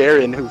named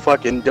Sharon who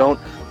fucking don't,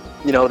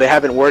 they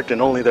haven't worked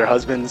and only their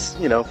husbands,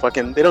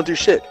 fucking, they don't do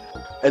shit.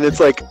 And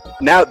it's like,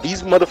 now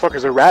these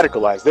motherfuckers are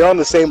radicalized. They're on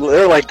the same,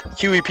 they're like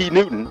Huey P.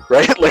 Newton,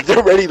 right? Like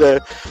they're ready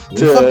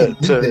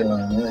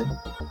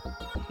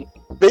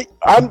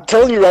I'm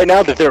telling you right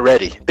now that they're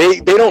ready. They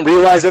don't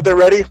realize that they're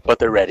ready, but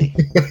they're ready.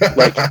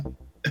 Like,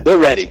 they're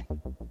ready.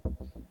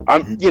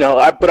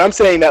 But I'm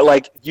saying that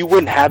like you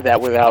wouldn't have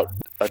that without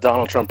a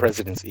Donald Trump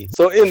presidency.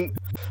 So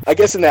I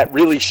guess in that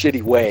really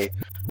shitty way,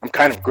 I'm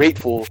kind of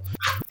grateful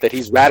that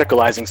he's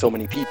radicalizing so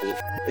many people.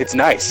 It's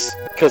nice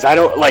because I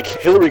don't like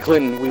Hillary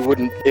Clinton.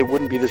 It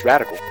wouldn't be this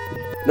radical.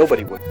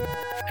 Nobody would.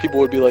 People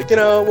would be like, we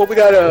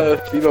got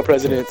a female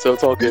president, so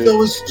it's all good. There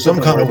was some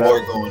kind of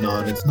war going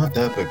on. It's not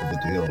that big of a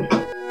deal.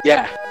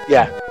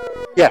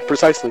 Yeah,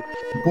 precisely.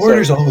 The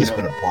border's always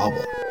been a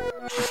problem.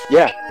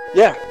 Yeah.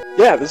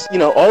 This,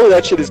 all of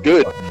that shit is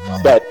good.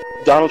 That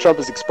Donald Trump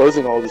is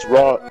exposing all this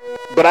raw,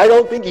 but I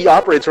don't think he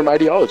operates from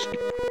ideology.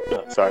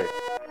 Sorry,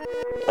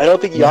 I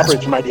don't think he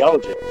operates from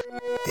ideology.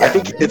 Yeah, I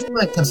think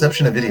my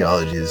conception of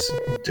ideology is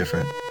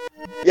different.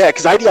 Yeah,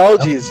 because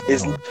ideology is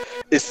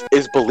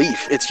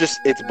belief.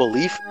 It's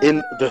belief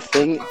in the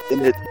thing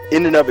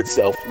in and of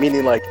itself.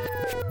 Meaning, like,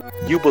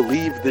 you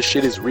believe this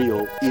shit is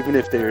real, even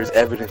if there's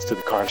evidence to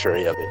the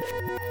contrary of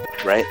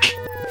it. Right?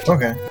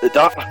 Okay.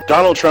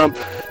 Donald Trump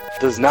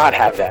does not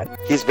have that.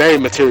 He's very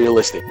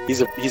materialistic.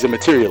 He's a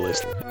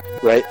materialist,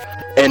 right?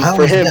 And How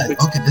for is him, that?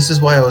 Okay, this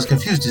is why I was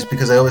confused. Is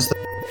because I always thought.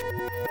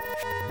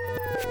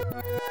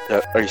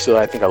 Are you still?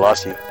 I think I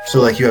lost you.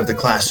 So, like, you have the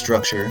class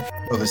structure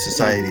of a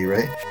society,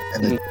 right?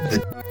 And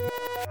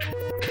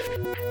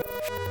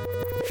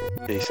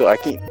I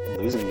keep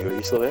losing you. Are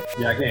you still there?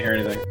 Yeah, I can't hear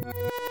anything.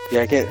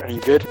 Yeah, I can't. Are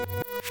you good?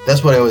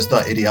 that's what I always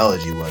thought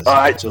ideology was.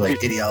 So,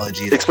 like,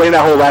 ideology. Explain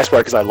that whole last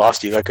part because I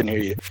lost you. I couldn't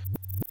hear you.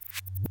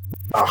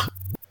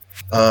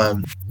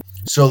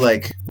 So,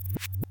 like,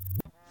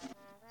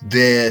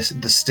 the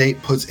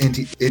state puts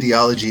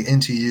ideology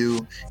into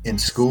you in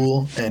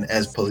school and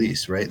as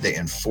police, right? They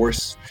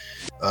enforce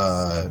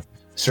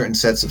certain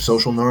sets of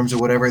social norms or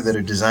whatever that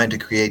are designed to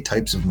create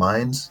types of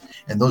minds,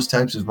 and those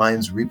types of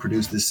minds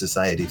reproduce this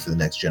society for the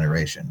next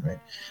generation, right?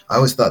 I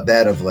always thought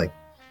that of like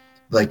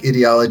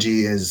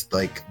ideology is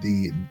like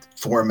the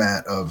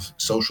format of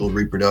social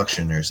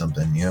reproduction or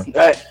something, you know?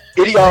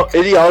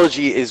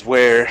 Ideology is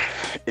where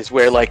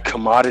like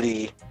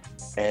commodity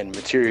and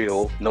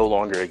material no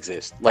longer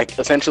exist. Like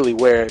essentially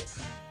where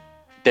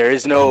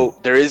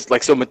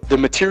the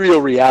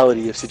material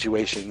reality of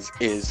situations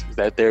is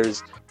that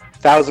there's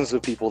thousands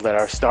of people that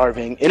are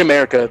starving in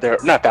America. There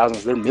are not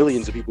thousands, there are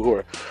millions of people who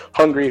are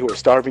hungry, who are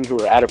starving, who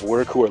are out of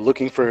work, who are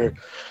looking for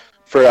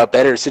a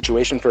better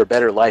situation, for a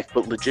better life,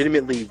 but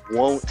legitimately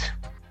won't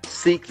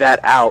seek that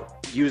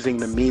out using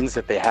the means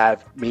that they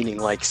have, meaning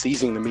like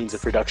seizing the means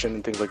of production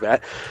and things like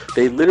that.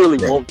 They literally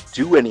won't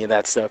do any of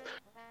that stuff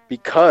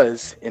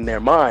because in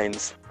their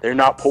minds, they're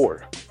not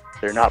poor.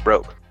 They're not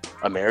broke.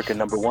 America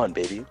number one,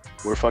 baby.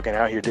 We're fucking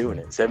out here doing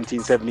it.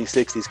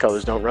 1776, these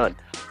colors don't run.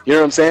 You know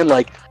what I'm saying?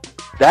 Like,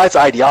 that's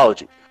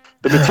ideology.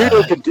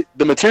 The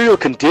material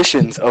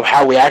conditions of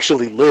how we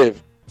actually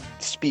live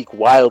speak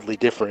wildly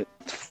different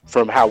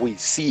from how we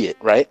see it,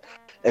 right?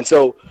 And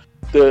so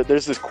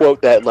there's this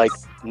quote that like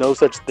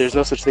there's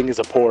no such thing as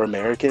a poor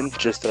American,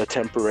 just a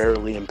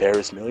temporarily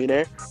embarrassed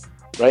millionaire,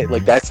 right?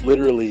 Like that's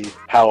literally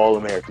how all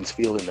Americans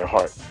feel in their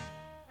heart.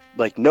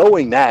 Like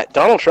knowing that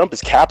Donald Trump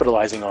is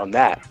capitalizing on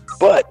that,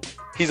 but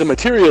he's a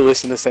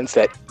materialist in the sense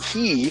that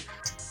he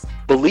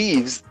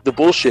believes the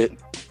bullshit,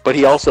 but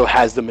he also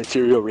has the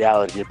material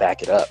reality to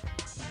back it up,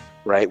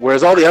 right?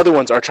 Whereas all the other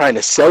ones are trying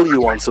to sell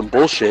you on some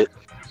bullshit,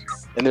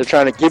 and they're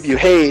trying to give you,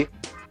 hey,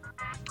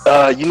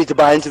 you need to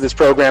buy into this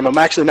program. I'm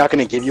actually not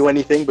going to give you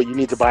anything, but you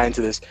need to buy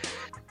into this.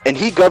 And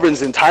he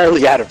governs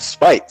entirely out of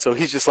spite. So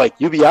he's just like,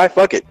 UBI,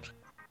 fuck it.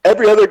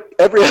 Every other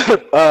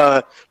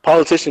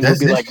politician would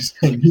be like,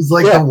 he's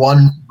like the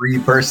one free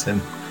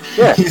person.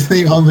 Yeah, he's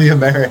the only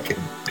American.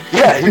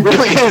 Yeah, he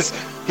really is.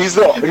 He's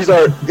a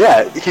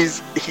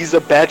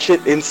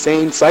batshit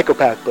insane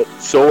psychopath, but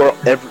so are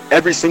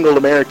every single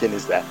American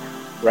is that,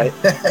 right?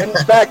 And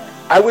in fact,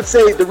 I would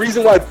say the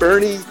reason why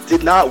Bernie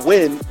did not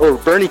win, or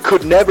Bernie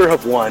could never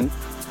have won,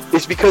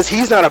 is because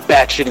he's not a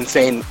batshit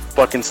insane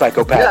fucking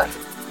psychopath. Yeah.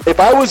 If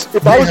I was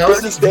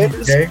Bernie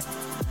Sanders,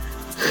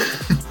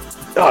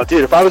 oh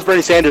dude, if I was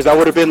Bernie Sanders, I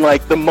would have been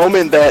like, the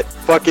moment that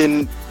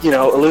fucking,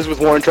 Elizabeth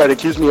Warren tried to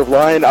accuse me of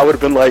lying, I would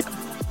have been like,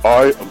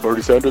 I am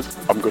Bernie Sanders.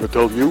 I'm gonna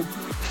tell you,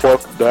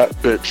 fuck that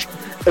bitch.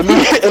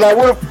 And I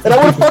would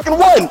have fucking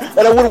won.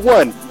 And I would have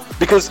won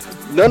because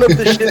none of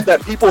the shit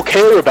that people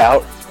care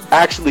about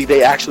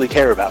they actually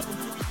care about,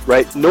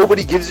 right?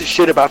 Nobody gives a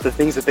shit about the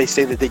things that they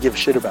say that they give a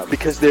shit about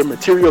because their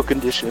material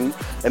condition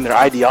and their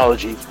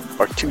ideology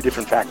are two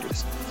different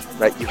factors,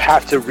 right? You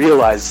have to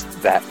realize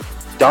that.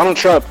 Donald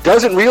Trump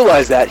doesn't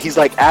realize that. He's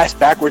like ass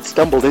backwards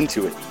stumbled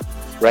into it,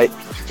 right?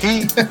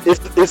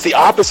 It's the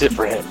opposite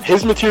for him.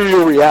 His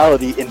material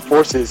reality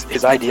enforces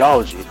his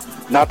ideology,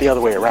 not the other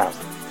way around,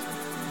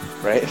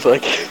 right? It's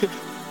like,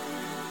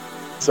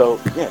 so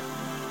yeah,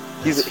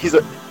 he's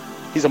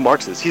a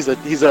Marxist.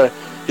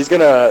 He's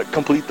gonna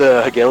complete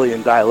the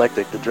Hegelian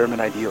dialectic, the German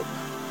ideal.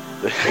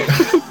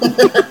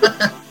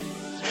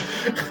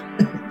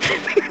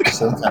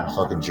 Some kind of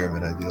fucking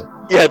German ideal.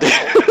 Yeah.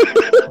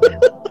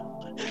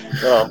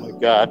 Oh my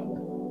god.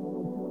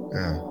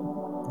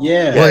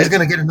 Yeah. Well, he's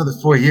gonna get another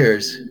 4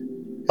 years.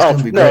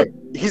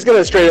 He's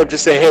gonna straight up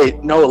just say, "Hey,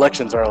 no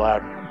elections are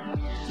allowed."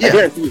 Yeah. I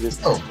guarantee you this.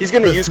 He's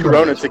gonna use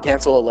Corona to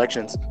cancel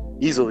elections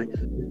easily.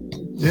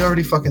 They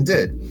already fucking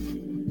did.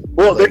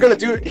 Well, they're gonna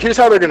do it. Here's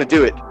how they're gonna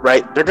do it,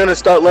 right? They're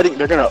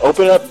gonna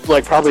open up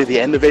like probably the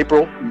end of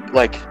April,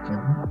 like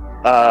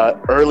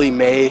early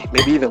May,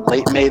 maybe even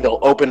late May. They'll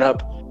open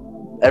up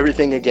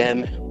everything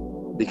again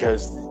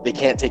because they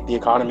can't take the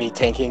economy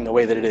tanking the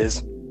way that it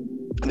is.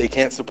 They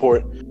can't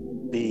support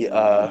the.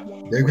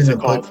 They're gonna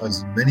put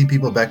as many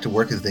people back to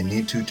work as they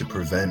need to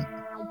prevent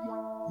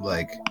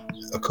like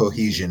a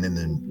cohesion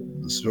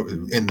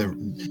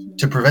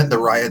to prevent the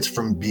riots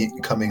from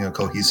becoming a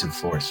cohesive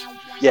force.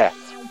 Yeah.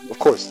 Of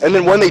course. And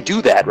then when they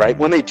do that, right?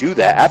 When they do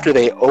that, after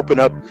they open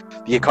up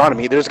the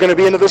economy, there's going to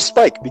be another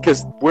spike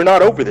because we're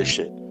not over this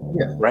shit.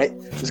 Yeah. Right?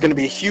 There's going to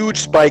be a huge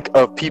spike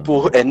of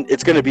people and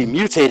it's going to be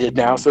mutated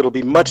now, so it'll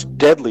be much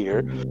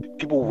deadlier.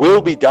 People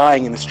will be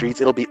dying in the streets.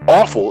 It'll be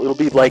awful. It'll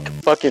be like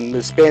fucking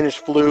the Spanish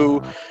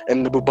flu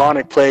and the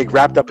bubonic plague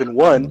wrapped up in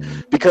one,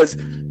 because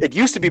it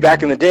used to be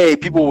back in the day,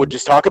 people would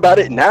just talk about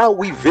it. Now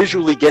we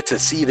visually get to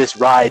see this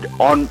ride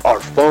on our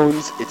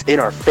phones. It's in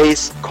our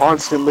face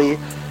constantly.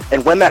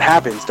 And when that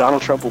happens,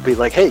 Donald Trump will be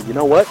like, hey, you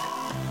know what?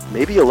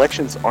 Maybe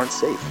elections aren't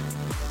safe.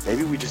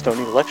 Maybe we just don't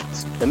need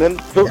elections. And then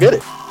he'll get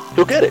it.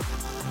 He'll get it.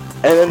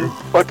 And then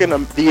fucking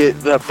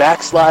the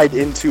backslide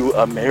into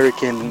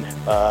American,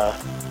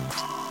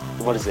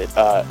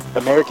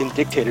 American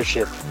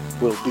dictatorship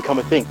will become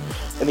a thing.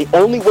 And the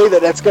only way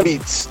that that's going to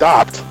be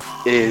stopped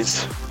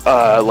is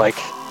like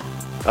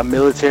a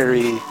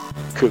military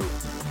coup.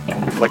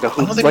 Like a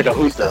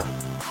junta.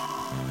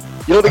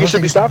 You don't think it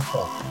should be stopped?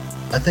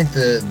 I think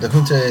the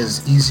junta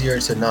is easier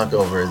to knock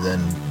over than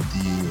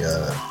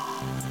the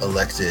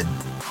elected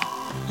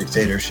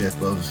dictatorship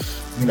of,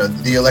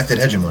 the elected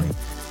hegemony.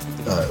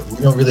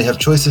 We don't really have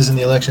choices in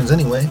the elections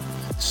anyway,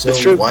 so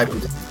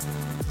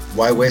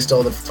why waste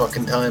all the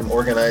fucking time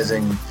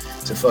organizing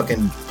to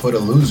fucking put a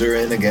loser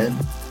in again?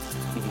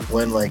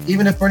 When, like,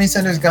 even if Bernie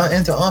Sanders got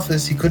into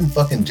office, he couldn't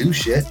fucking do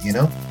shit,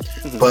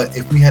 But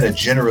if we had a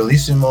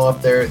generalissimo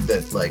up there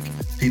that, like,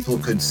 people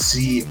could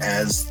see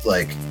as,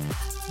 like,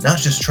 not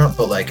just Trump,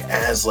 but like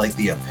as like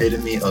the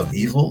epitome of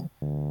evil,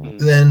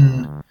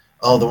 then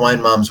all the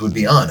wine moms would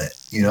be on it,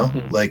 you know?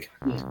 Mhm. Like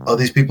all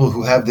these people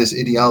who have this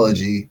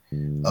ideology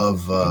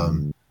of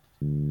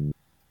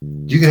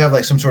you could have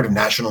like some sort of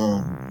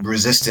national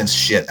resistance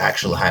shit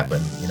actually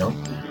happen, you know?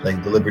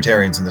 Like the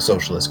libertarians and the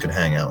socialists could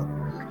hang out.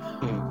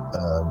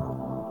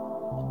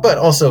 But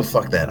also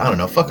fuck that. I don't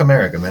know. Fuck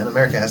America, man.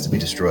 America has to be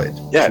destroyed.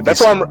 Yeah, Should that's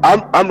be-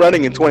 why I'm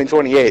running in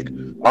 2028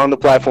 on the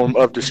platform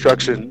of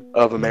destruction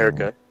of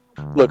America.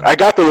 Look, I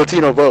got the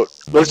Latino vote.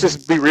 Let's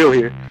just be real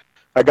here.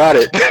 I got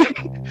it.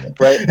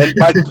 Right? And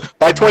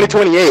by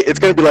 2028, it's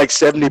gonna be like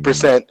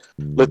 70%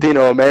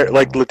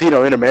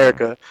 Latino in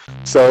America.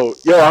 So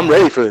yo, I'm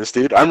ready for this,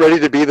 dude. I'm ready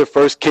to be the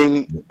first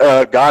king,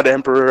 God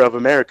Emperor of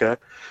America.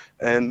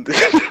 And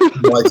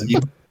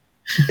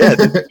yeah,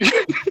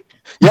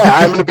 yeah,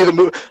 I'm gonna be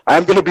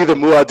the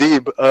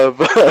Muad'Dib of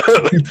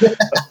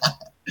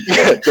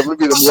yeah, I'm gonna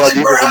be the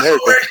Muad'Dib of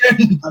America.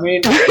 I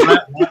mean,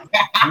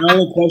 my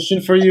only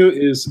question for you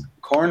is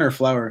corn or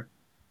flour?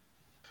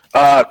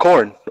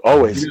 Corn,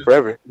 always,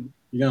 forever.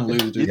 You're gonna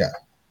lose, dude. Yeah.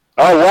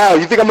 Oh wow,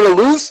 you think I'm gonna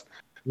lose?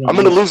 You're I'm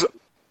gonna lose.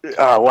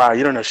 Oh wow,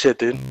 you don't know shit,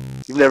 dude.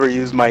 You've never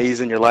used maize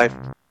in your life.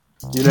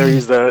 You never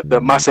used the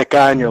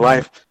maseca in your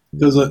life.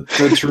 Because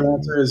the true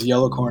answer is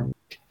yellow corn.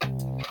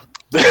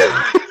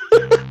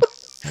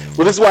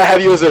 Well, this is why I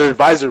have you as an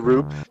advisor,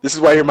 Rube. This is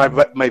why you're my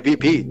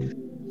VP.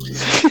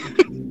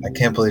 I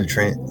can't believe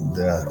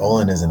the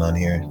Olin isn't on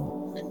here.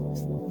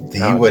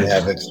 He Oh, would dude.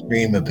 have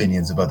extreme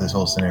opinions about this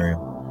whole scenario.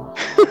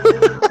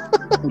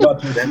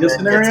 About That this man gets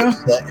scenario?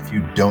 upset if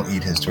you don't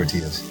eat his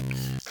tortillas.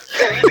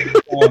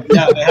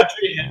 Yeah, they have to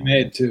be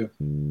handmade too.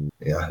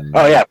 Yeah.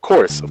 Oh yeah, of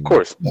course.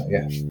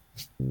 Yeah.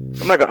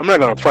 I'm not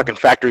gonna fucking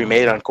factory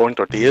made on corn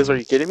tortillas. Are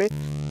you kidding me?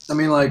 I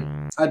mean, like,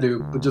 I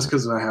do, but just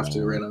because I have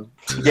to right now.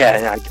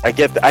 Yeah, I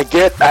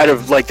get out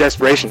of like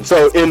desperation.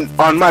 So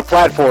on my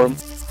platform,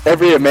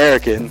 every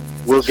American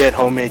will get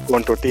homemade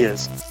corn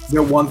tortillas.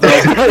 Get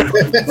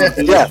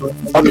 1,000. Yeah.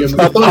 Don't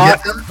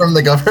get them from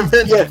the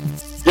government? Yeah.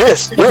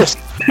 Yes. A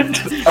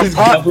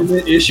pot,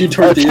 Government issued a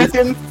tortillas.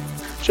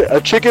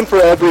 chicken for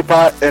every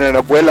pot, and an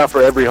abuela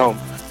for every home.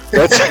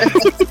 That's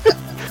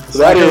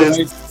that is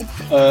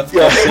a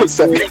Yeah.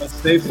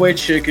 Safeway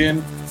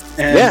chicken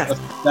and Yeah. a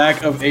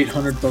stack of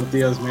 800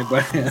 tortillas made by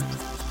hand.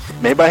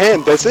 made by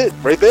hand. That's it,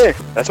 right there.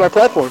 That's my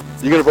platform.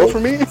 You gonna vote for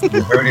me?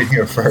 You heard it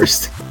here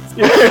first.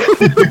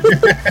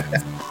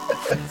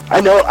 I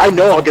know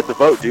I'll get the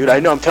vote, dude. I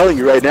know, I'm telling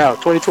you right now,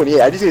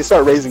 2028, I just need to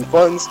start raising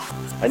funds.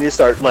 I need to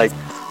start, like,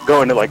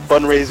 going to, like,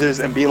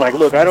 fundraisers and being like,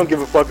 look, I don't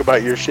give a fuck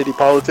about your shitty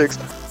politics.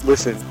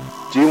 Listen,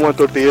 do you want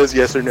tortillas,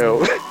 yes or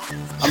no?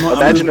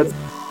 Imagine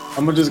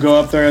I'm gonna just go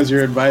up there as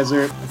your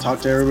advisor and talk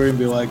to everybody and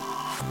be like,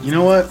 you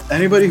know what?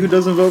 Anybody who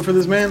doesn't vote for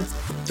this man,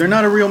 they're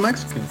not a real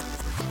Mexican.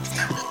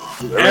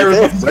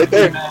 right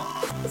there.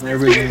 And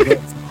everybody's gonna vote.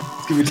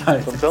 It's gonna be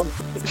tight. I'm telling you.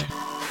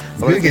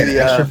 You could get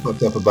extra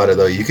fucked up about it,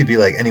 though. You could be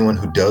like, anyone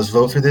who does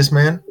vote for this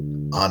man,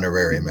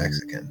 honorary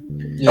Mexican.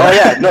 Oh,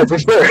 yeah, no, for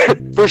sure.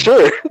 For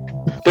sure.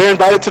 They're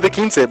invited to the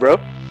quince, bro.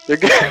 They're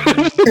good.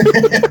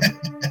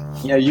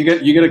 Yeah, you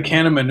get a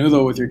can of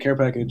menudo with your care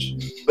package.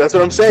 That's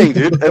what I'm saying,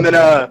 dude. And then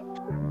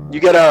you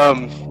get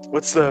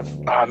what's the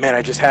man,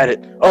 I just had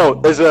it. Oh,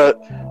 there's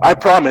I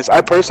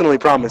personally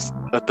promise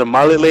a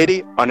tamale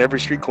lady on every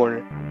street corner.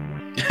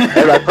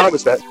 And I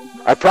promise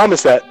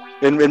that.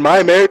 In my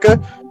America,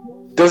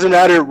 doesn't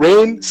matter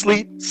rain,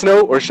 sleet,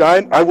 snow, or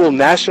shine, I will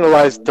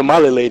nationalize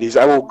tamale ladies.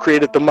 I will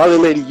create a tamale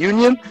lady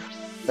union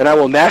and I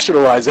will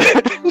nationalize it.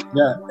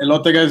 Yeah,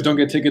 elote guys don't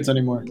get tickets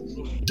anymore.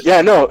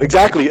 Yeah, no,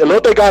 exactly.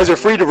 Elote guys are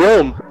free to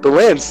roam the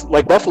lands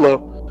like buffalo.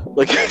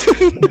 Like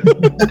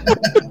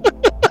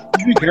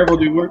Be careful,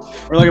 dude. We're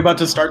like about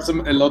to start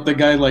some elote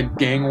guy like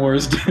gang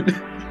wars, dude.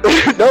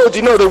 no, do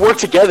you know they work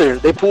together?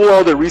 They pool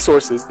all their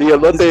resources. The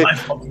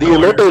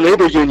elote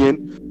labor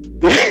union.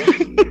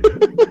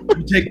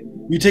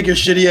 You take your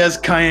shitty ass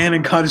cayenne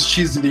and cottage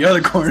cheese to the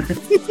other corner.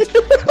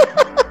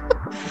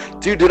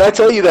 Dude, did I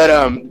tell you that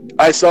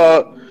I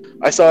saw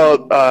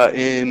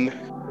in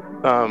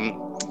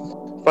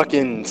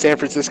fucking San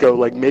Francisco,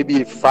 like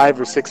maybe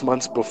 5 or 6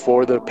 months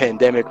before the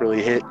pandemic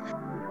really hit,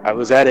 I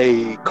was at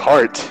a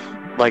cart,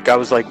 I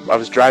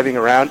was driving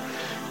around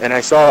and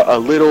I saw a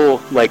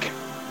little, like,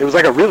 it was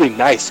like a really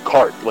nice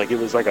cart, like it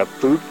was like a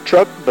food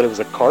truck, but it was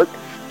a cart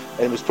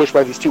and it was pushed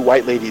by these two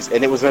white ladies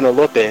and it was an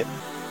elote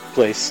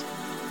place.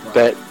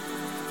 That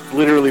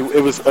literally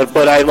it was,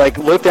 but I like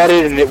looked at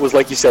it and it was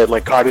like you said,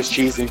 like cottage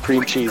cheese and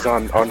cream cheese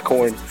on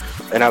corn,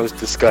 and I was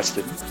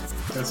disgusted.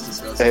 That's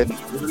disgusting. And,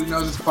 Everybody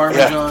knows it's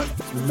Parmesan,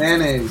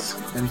 mayonnaise,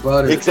 and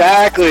butter.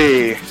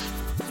 exactly.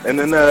 And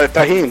then the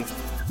tahine,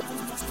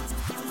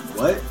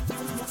 What?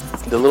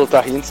 the little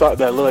tahine sauce,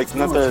 that look like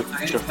not No, the.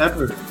 it's cayenne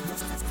pepper.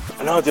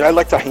 No, dude, I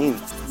like tahine.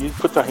 You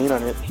put tahine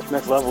on it,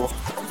 next level.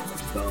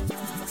 Dumb.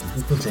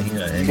 Who puts tahini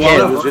on anything? Yeah,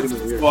 Well,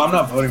 legitimately weird. Well, I'm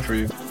not voting for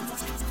you.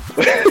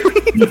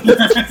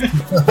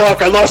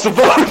 Fuck, I lost the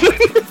vote.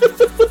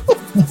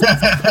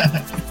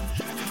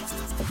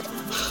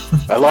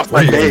 I lost What my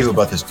are you gonna days. do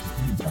about this?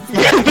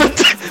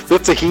 The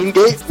tahine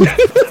gate.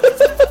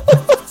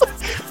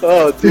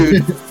 Oh,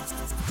 dude,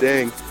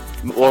 dang.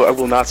 Well, I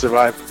will not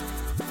survive.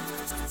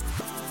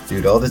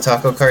 Dude, all the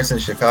taco carts in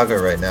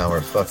Chicago right now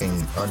are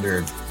fucking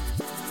under.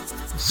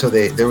 So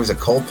there was a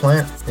coal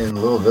plant in a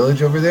little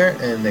village over there,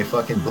 and they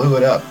fucking blew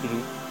it up.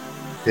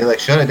 They like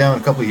shut it down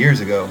a couple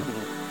years ago,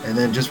 and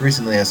then just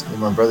recently,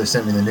 my brother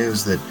sent me the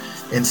news that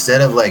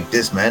instead of like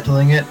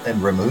dismantling it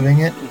and removing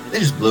it, they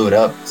just blew it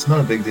up. It's not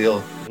a big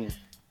deal.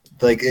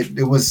 Like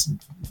it was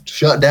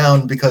shut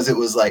down because it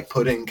was like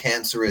putting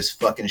cancerous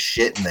fucking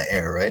shit in the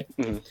air, right?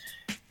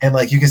 And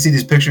like you can see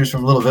these pictures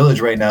from Little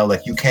Village right now,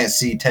 like you can't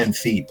see 10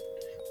 feet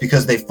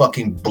because they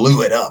fucking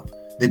blew it up.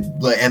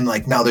 And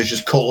like now there's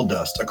just coal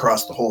dust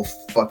across the whole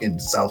fucking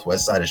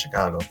southwest side of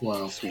Chicago.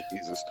 Wow. Sweet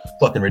Jesus.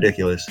 Fucking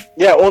ridiculous.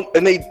 Yeah, well,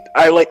 and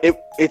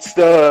it's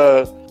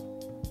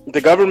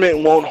the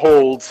government won't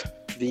hold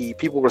the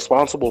people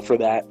responsible for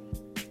that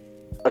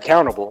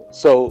accountable.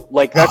 So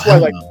like that's why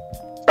like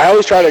I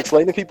always try to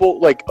explain to people,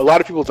 like a lot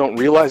of people don't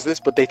realize this,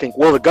 but they think,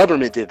 well, the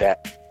government did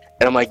that.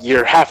 And I'm like,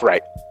 you're half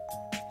right.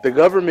 The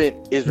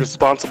government is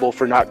responsible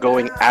for not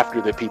going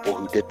after the people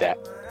who did that.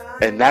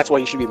 And that's why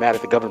you should be mad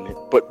at the government.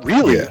 But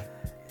really, you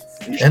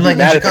should and like be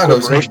mad in at the Chicago,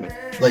 corporation.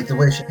 like the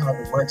way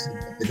Chicago works,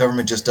 the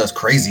government just does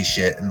crazy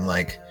shit, and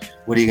like,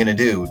 what are you gonna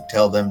do?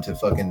 Tell them to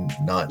fucking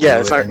not? Yeah,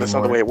 do that's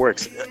not the way it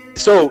works.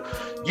 So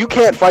you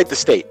can't fight the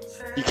state.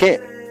 You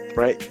can't,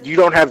 right? You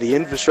don't have the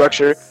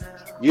infrastructure.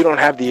 You don't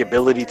have the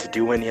ability to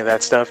do any of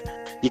that stuff.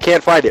 You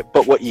can't fight it.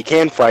 But what you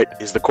can fight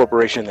is the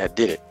corporation that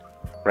did it,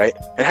 right?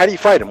 And how do you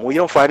fight them? Well, you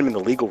don't fight them in the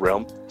legal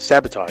realm.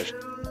 Sabotage,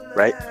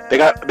 right? They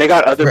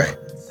got other. Right.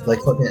 Like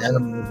fucking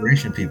animal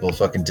liberation people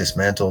fucking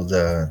dismantled.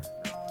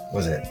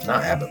 Was it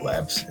not Abbott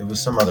Labs? It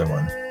was some other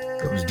one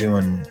that was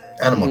doing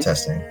animal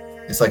testing.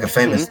 It's like a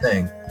famous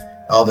thing.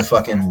 All the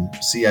fucking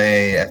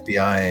CIA,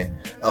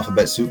 FBI,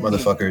 alphabet soup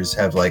motherfuckers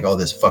have like all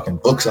this fucking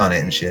books on it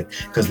and shit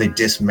because they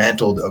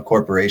dismantled a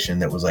corporation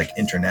that was like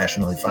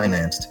internationally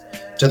financed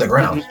to the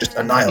ground, just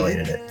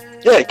annihilated it.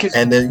 Yeah,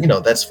 and then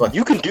that's fucking.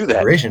 You can do that.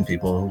 Corporation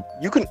people.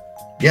 You can.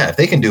 Yeah, if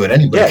they can do it,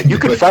 anybody. Yeah, can you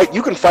do can it. fight.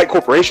 You can fight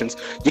corporations.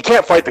 You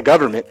can't fight the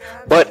government.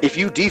 But if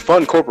you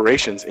defund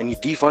corporations and you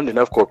defund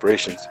enough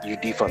corporations, you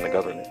defund the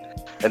government.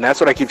 And that's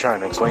what I keep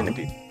trying to explain to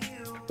people.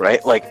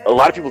 Right? Like a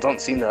lot of people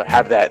don't seem to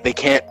have that. They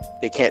can't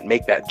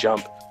make that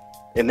jump.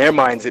 In their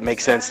minds, it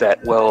makes sense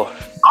that the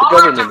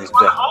government is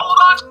bad.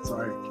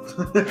 Sorry.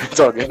 It's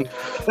all good.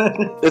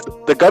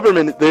 The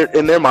government,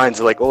 in their minds,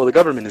 are like, oh, the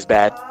government is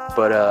bad,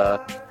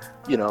 but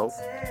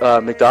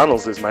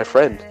McDonald's is my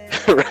friend,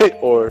 right?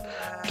 Or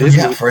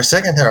Disney. Yeah, for a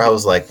second there, I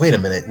was like, wait a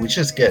minute, we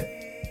just get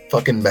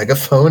fucking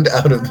megaphoned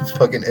out of the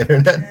fucking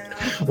internet?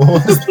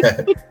 What was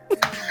that?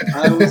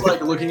 I was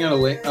like looking at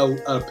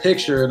a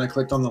picture, and I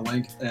clicked on the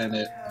link, and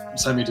it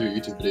sent me to a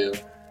YouTube video.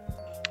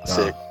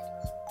 Sick.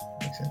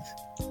 Makes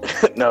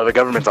sense. No, the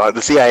government's on.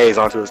 The CIA is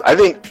onto us. I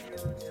think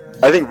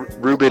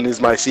Ruben is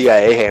my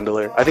CIA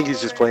handler. I think he's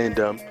just playing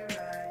dumb.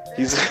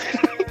 Yeah,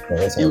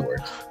 that's how it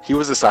works. He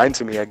was assigned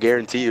to me. I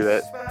guarantee you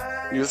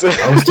that. He was.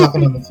 I was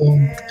talking on the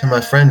phone to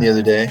my friend the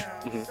other day,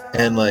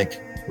 and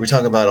like we're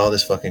talking about all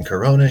this fucking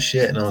corona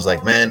shit, and I was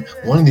like, man,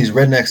 one of these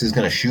rednecks is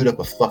gonna shoot up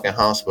a fucking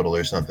hospital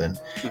or something,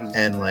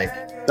 and like.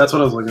 That's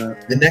what I was looking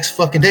at. The next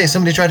fucking day,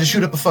 somebody tried to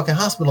shoot up a fucking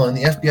hospital, and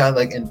the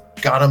FBI and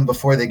got them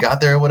before they got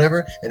there or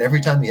whatever. And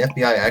every time the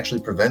FBI actually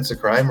prevents a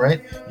crime,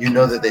 right? You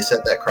know that they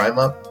set that crime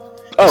up.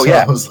 Oh, so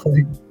yeah. I was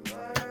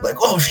like,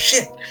 oh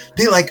shit!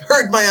 They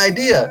heard my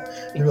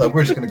idea. They're like,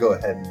 we're just gonna go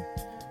ahead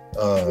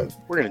and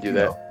we're gonna do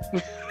that.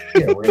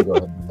 Yeah, we're gonna go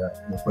ahead and do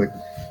that real quick.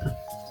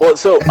 Well,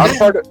 so I'm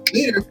part of.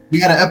 Later, we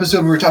had an episode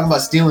where we were talking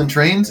about stealing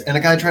trains, and a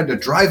guy tried to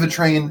drive a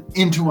train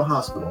into a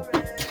hospital.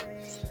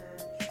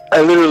 I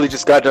literally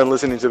just got done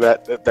listening to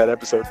that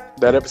episode.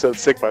 That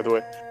episode's sick, by the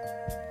way.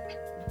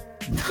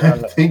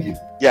 Thank you.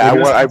 Yeah,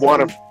 I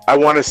want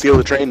to steal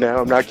the train now.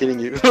 I'm not kidding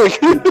you.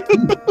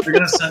 They're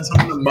gonna send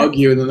someone to mug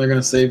you, and then they're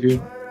gonna save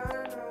you.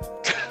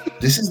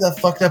 This is that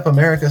fucked up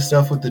America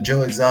stuff with the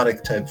Joe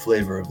Exotic type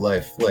flavor of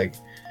life. Like,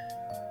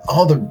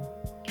 all the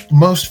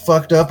most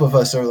fucked up of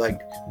us are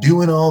like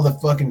doing all the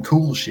fucking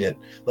cool shit.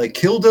 Like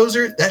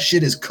Killdozer, that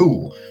shit is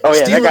cool. Oh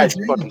yeah, Stealing that guy's a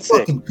train fucking is sick.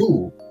 fucking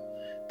cool.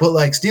 But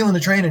like stealing a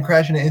train and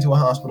crashing it into a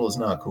hospital is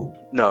not cool.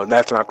 No,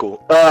 that's not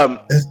cool.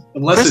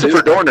 Unless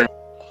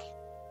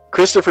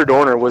Christopher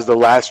Dorner was the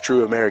last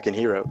true American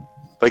hero.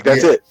 Like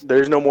that's it.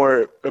 There's no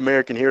more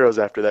American heroes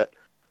after that.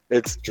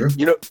 It's True.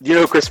 You know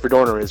who Christopher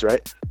Dorner is,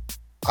 right?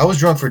 I was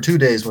drunk for 2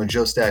 days when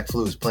Joe Stack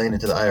flew his plane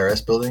into the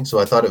IRS building, so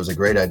I thought it was a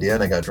great idea,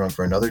 and I got drunk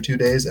for another 2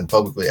 days and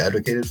publicly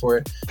advocated for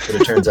it. But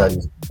it turns out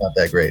he's not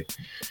that great.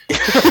 I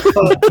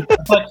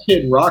thought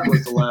Kid Rock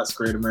was the last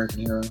great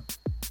American hero.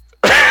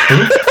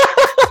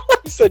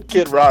 He said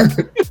Kid Rock.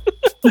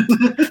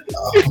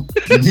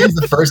 He's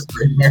the first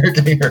great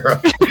American hero.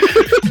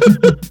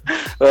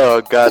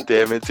 Oh god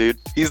damn it, dude.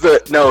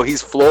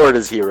 He's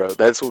Florida's hero.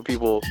 That's what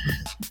people.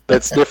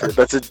 That's different.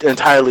 That's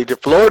entirely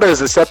different. Florida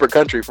is a separate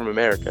country from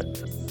America.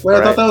 Wait, I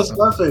Right. thought that was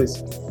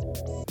Scarface.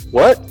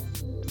 What?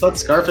 I thought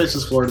Scarface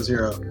was Florida's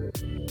hero.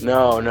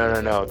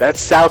 No. That's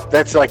south.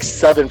 That's like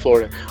southern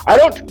Florida.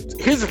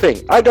 Here's the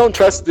thing. I don't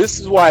trust. This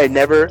is why I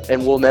never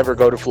and will never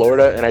go to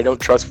Florida, and I don't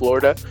trust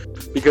Florida,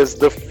 because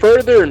the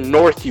further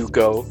north you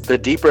go, the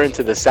deeper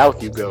into the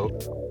south you go,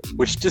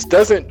 which just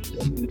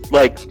doesn't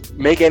like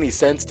make any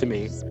sense to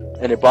me,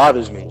 and it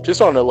bothers me.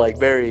 Just on a like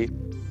very,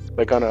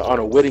 like on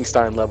a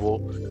Wittgenstein level,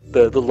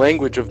 the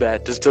language of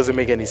that just doesn't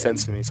make any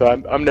sense to me. So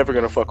I'm never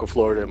gonna fuck with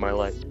Florida in my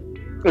life.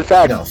 In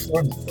fact, No,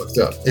 Florida's fucked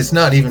up. It's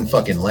not even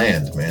fucking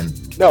land, man.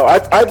 no,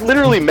 I've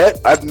literally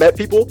met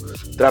people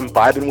that I'm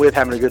vibing with,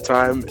 having a good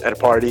time at a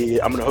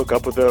party. I'm gonna hook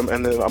up with them,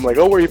 and then I'm like,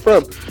 oh, where are you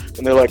from?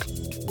 And they're like,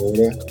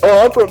 Florida?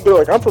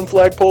 oh, I'm from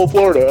Flagpole,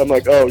 Florida. I'm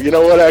like, oh, you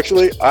know what?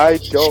 Actually, I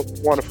don't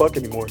want to fuck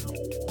anymore.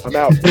 I'm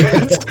out.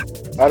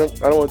 I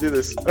don't want to do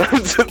this.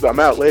 I'm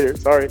out later.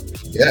 Sorry.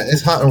 Yeah,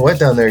 it's hot and wet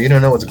down there. You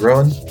don't know what's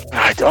growing.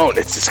 I don't.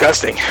 It's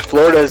disgusting.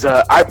 Florida's.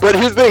 But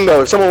here's the thing,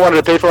 though. If someone wanted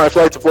to pay for my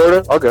flight to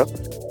Florida, I'll go.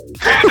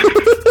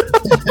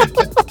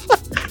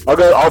 I'll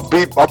go.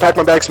 I'll pack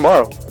my bags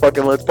tomorrow.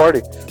 Fucking let's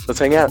party. Let's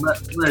hang out.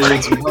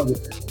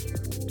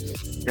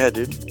 Yeah,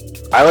 dude.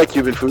 I like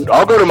Cuban food.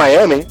 I'll go to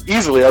Miami.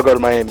 Easily, I'll go to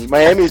Miami.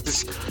 Miami is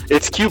just.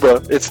 It's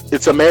Cuba.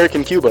 It's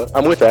American Cuba.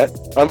 I'm with that.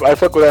 I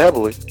fuck with that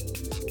heavily.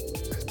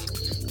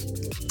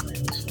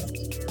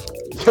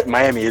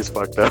 Miami is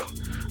fucked up.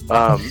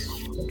 I'm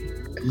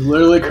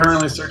literally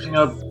currently searching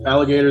up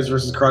alligators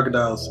versus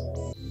crocodiles.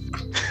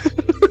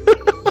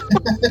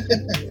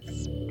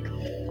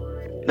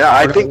 No,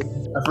 I think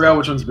I forgot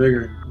which one's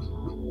bigger.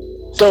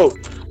 so.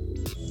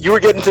 You were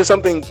getting to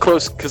something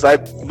close because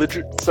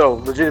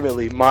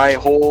legitimately, my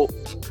whole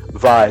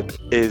vibe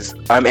is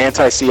I'm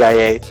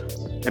anti-CIA,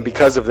 and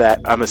because of that,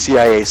 I'm a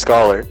CIA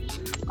scholar.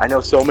 I know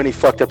so many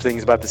fucked up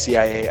things about the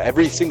CIA.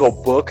 Every single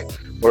book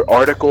or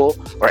article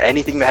or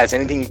anything that has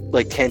anything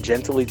like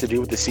tangentially to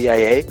do with the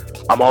CIA,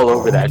 I'm all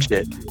over that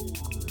shit.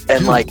 And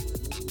Dude. like,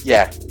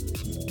 yeah.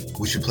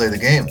 We should play the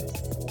game.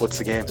 What's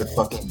the game? The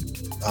fucking.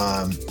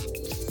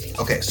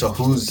 Okay, so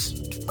who's?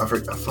 I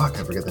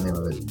forget the name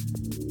of it.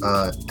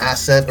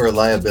 Asset or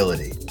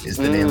liability is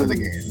the name of the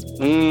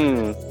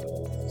game.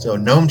 So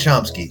Noam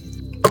Chomsky.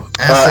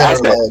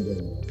 Asset or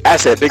liability?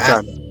 Asset, big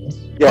time.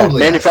 Yeah, Totally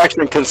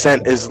manufacturing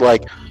consent is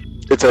like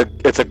it's a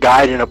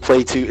guide and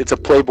it's a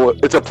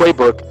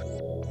playbook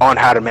on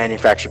how to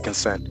manufacture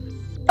consent.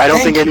 I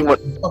don't think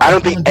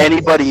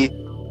anybody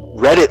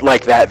read it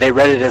like that. They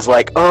read it as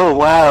like, oh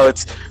wow,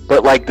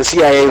 but like the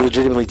CIA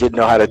legitimately didn't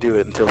know how to do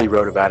it until he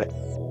wrote about it.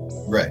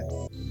 Right.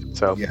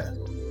 So Yeah.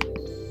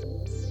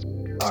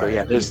 So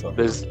yeah, there's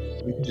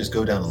we can just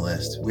go down the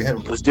list.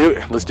 let's do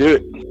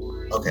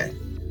it. Okay.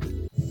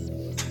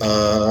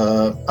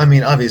 I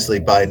mean, obviously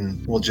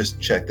Biden. We'll just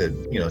check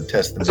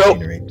test the So,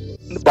 machinery.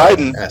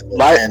 Biden Asset.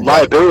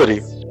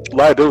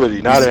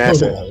 liability, not He's an a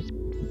asset.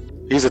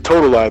 total- He's a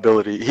total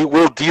liability. He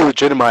will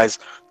delegitimize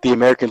the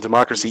American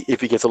democracy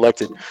if he gets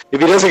elected. If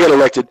he doesn't get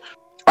elected,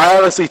 I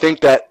honestly think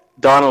that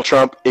Donald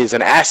Trump is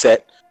an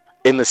asset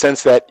in the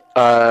sense that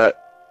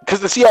because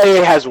the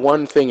CIA has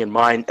one thing in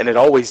mind, and it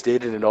always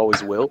did, and it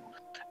always will,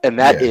 and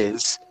that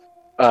is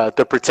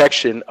the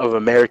protection of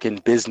American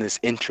business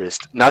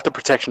interest, not the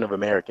protection of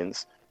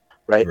Americans,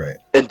 right? Right.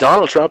 And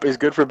Donald Trump is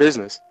good for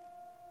business,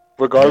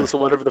 regardless of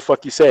whatever the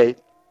fuck you say.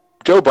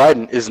 Joe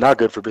Biden is not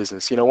good for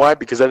business. You know why?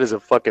 Because that is a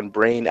fucking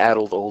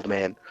brain-addled old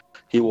man.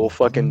 He will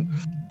fucking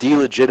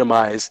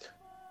delegitimize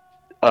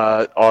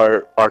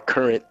our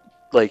current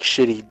like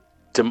shitty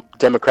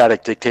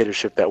democratic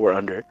dictatorship that we're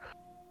under.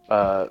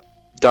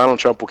 Donald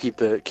Trump will keep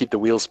the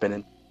wheels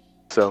spinning.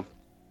 So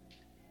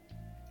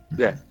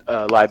yeah,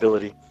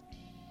 liability.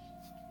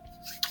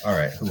 All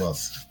right. Who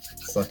else?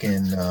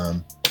 Fucking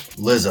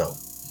Lizzo.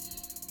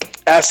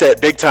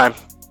 Asset, big time.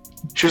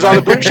 She was on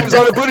the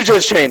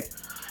Buttigieg chain.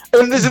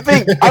 And there's the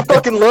thing, I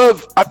fucking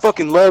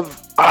love.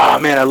 Ah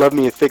man, I love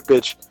me a thick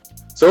bitch.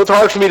 So it's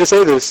hard for me to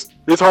say this.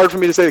 It's hard for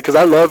me to say it because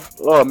I love.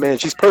 Oh man,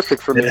 she's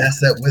perfect for me. An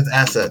asset with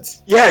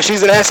assets. Yeah,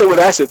 she's an asset with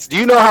assets. Do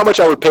you know how much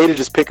I would pay to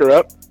just pick her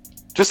up?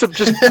 Just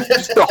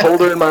to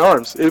hold her in my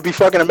arms. It would be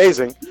fucking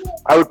amazing.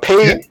 I would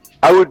pay. Yeah.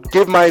 I would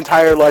give my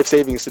entire life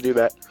savings to do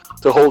that.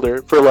 To hold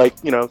her for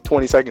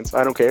 20 seconds.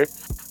 I don't care.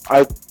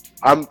 I'm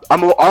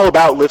all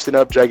about lifting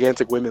up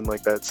gigantic women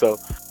like that. So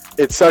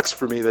it sucks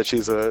for me that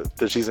she's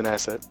an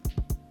asset.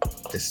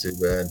 It's too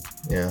bad.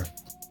 Yeah.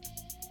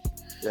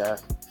 Yeah.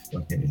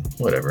 Okay.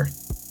 Whatever.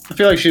 I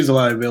feel like she's a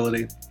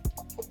liability.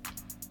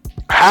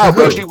 How,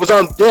 bro? She was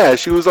on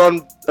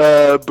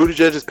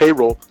Buttigieg's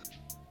payroll.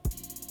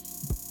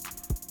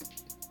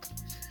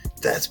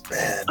 That's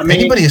bad. I mean,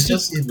 Anybody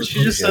associated with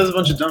she just Buttigieg? says a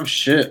bunch of dumb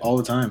shit all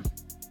the time.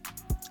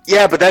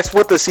 Yeah, but that's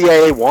what the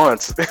CIA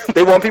wants.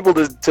 They want people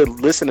to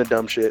listen to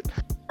dumb shit.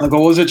 Like,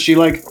 what was it? She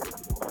like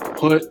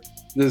put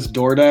this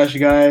DoorDash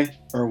guy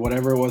or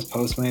whatever it was,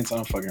 Postmates. I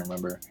don't fucking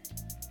remember.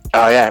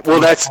 Oh yeah. Well,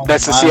 that's the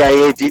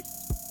CIA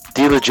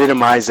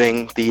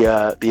delegitimizing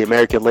the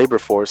American labor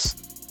force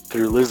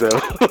through Lizzo.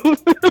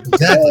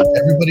 Exactly.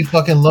 Everybody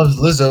fucking loves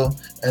Lizzo,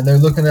 and they're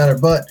looking at her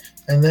butt,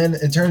 and then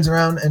it turns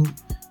around and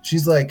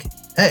she's like,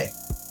 "Hey,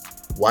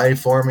 why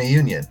form a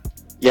union?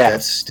 Yeah.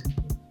 That's stupid."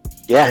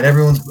 Yeah. And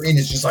everyone's brain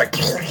is just like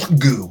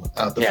goo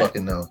out the Yeah.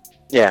 fucking nose.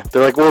 Yeah,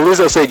 they're like, well,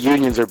 Lizzo said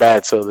unions are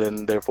bad, so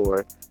then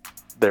therefore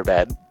they're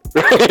bad.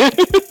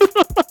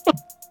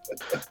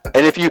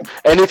 and if you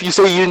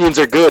say unions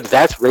are good,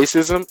 that's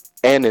racism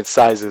and it's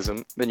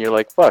sizeism. Then you're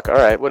like, fuck, all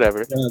right, whatever.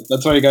 Yeah,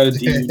 that's why you got to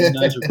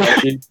deunionize your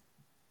budget.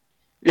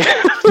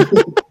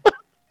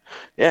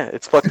 Yeah,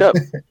 it's fucked up.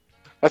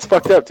 That's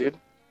fucked up, dude.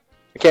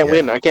 I can't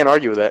win. I can't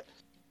argue with that.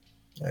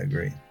 I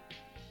agree.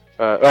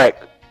 All right.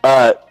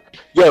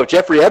 Yo,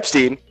 Jeffrey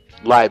Epstein,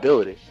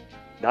 liability,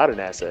 not an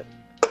asset.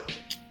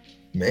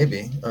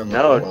 Maybe.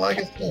 No. Well, I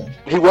guess so.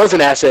 He was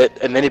an asset,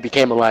 and then he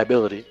became a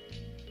liability.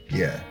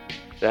 Yeah.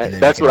 And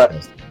then That's he what.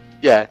 became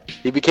Yeah,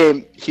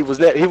 he was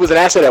an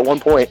asset at one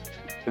point,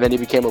 and then he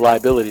became a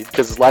liability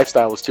because his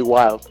lifestyle was too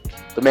wild.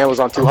 The man was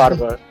on too hot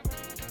of a.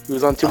 He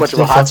was on too much of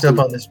a hot fucked up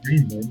streak. on this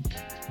dream, man.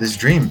 This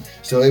dream.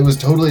 So it was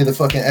totally the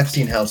fucking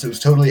Epstein house. It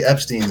was totally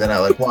Epstein's, and I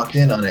like walked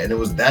in on it, and it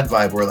was that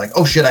vibe where like,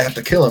 oh shit, I have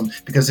to kill him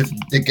because if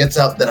it gets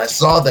out that I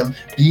saw them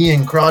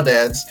being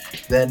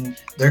crawdads, then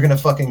they're gonna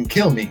fucking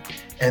kill me.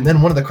 And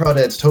then one of the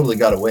crawdads totally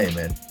got away,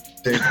 man.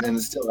 And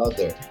it's still out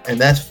there. And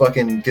that's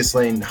fucking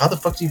Ghislaine. How the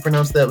fuck do you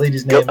pronounce that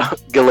lady's name?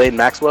 Ghislaine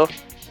Maxwell.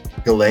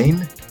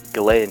 Ghislaine?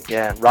 Ghislaine,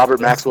 yeah,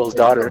 Robert Maxwell's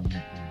daughter.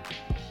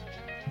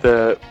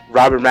 The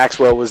Robert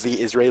Maxwell was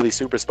the Israeli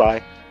super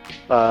spy.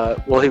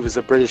 Well, he was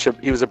a British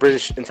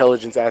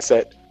intelligence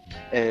asset,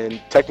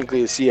 and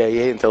technically a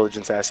CIA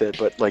intelligence asset,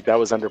 but like that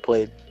was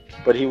underplayed.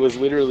 But he was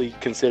literally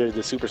considered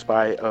the super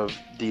spy of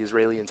the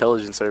Israeli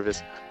intelligence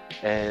service,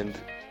 and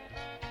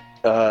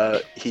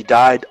he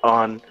died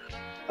on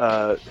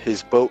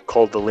his boat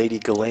called the Lady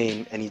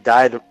Ghislaine, and he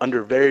died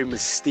under very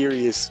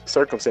mysterious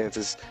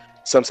circumstances.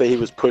 Some say he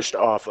was pushed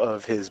off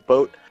of his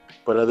boat,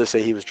 but others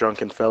say he was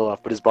drunk and fell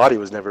off, but his body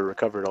was never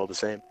recovered all the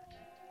same.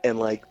 And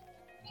like,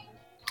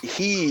 I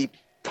think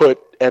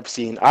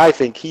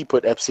he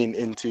put Epstein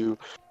into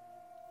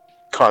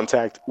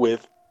contact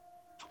with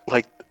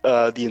like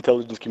the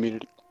intelligence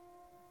community.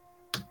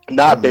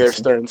 Not Bear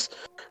Stearns.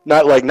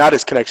 Not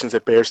his connections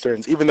at Bear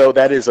Stearns, even though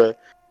that is a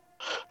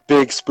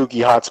big spooky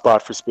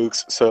hotspot for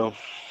spooks. So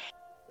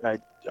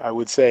I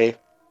would say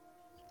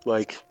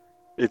like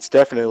it's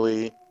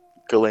definitely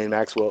Ghislaine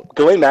Maxwell.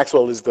 Ghislaine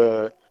Maxwell is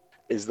the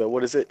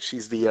what is it?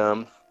 She's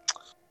the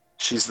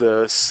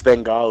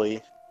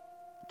Svengali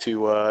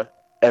to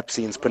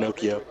Epstein's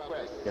Pinocchio,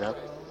 you know?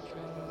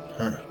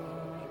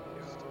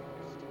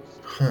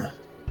 Huh.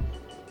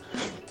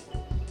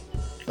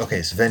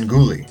 Okay,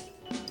 Svengoolie.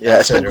 Yeah,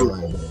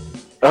 Svengoolie.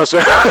 Oh,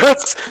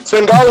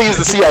 Svengali is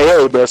the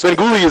CIA, bro.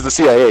 Svengoolie is the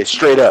CIA,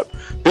 straight up.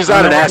 He's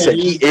not an asset.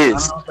 He is. I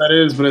don't know what that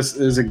is, but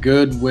is it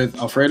good with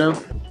Alfredo?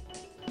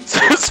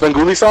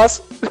 Svengoolie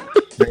sauce?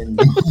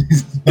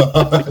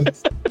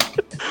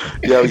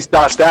 Yo, he's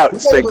doshed out.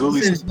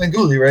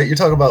 Svengoolie, right? You're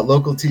talking about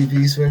local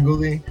TV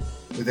Svengoolie?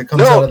 That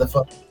comes out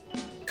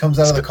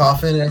of the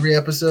coffin in every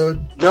episode?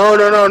 No.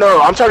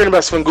 I'm talking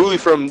about Svengoolie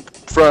from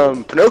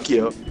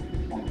Pinocchio.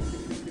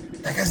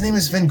 That guy's name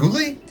is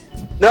Svengoolie?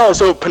 No,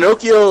 so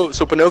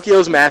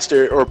Pinocchio's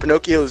master, or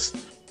Pinocchio's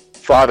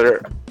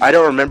father, I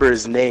don't remember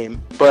his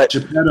name, but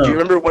Geppetto. Do you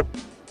remember what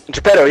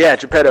Geppetto, yeah,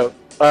 Geppetto.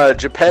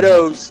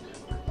 Geppetto's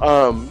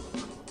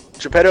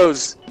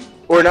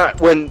or not,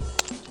 when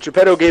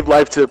Geppetto gave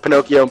life to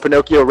Pinocchio and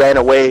Pinocchio ran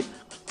away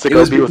to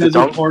go be with the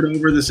donkey. He poured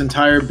over this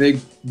entire big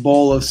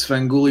bowl of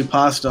Svengoolie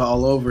pasta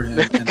all over him,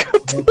 and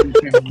Pinocchio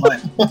came to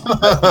life.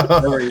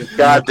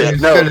 God damn,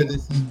 no.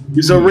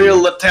 He's a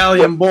real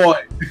Italian boy.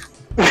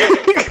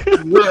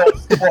 Real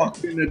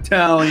fucking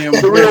Italian.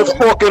 The real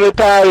fucking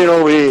Italian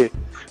over here.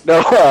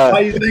 No. Why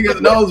you think his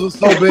nose was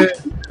so big?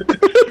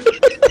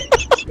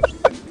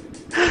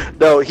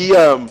 No, he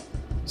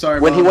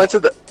Sorry. When Mom. he went to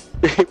the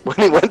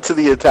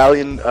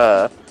Italian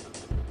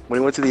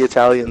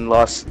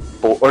Lost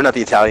Boy, or not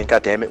the Italian,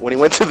 goddammit. When he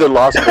went to the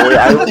Lost Boy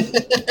Island,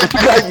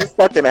 you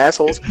fucking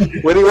assholes.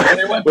 When he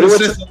went to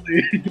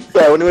Sicily.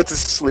 Yeah, when he went to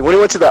Sicily. When he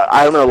went to the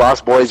Island of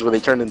Lost Boys where they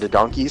turned into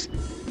donkeys,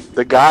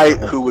 the guy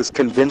who was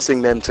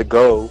convincing them to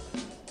go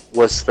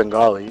was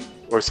Svengoolie.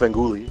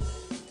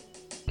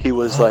 He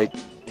was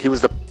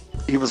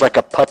like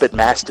a puppet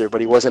master,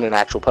 but he wasn't an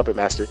actual puppet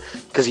master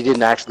because he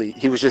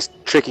was just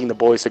tricking the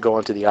boys to go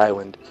onto the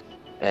island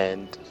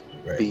and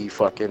be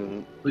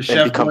fucking The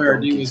Chef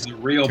Boyardee was the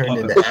real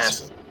puppet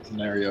master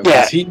scenario.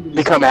 Yeah,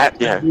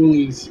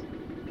 Svengoolie's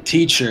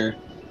teacher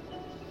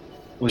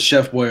was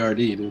Chef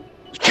Boyardee, dude.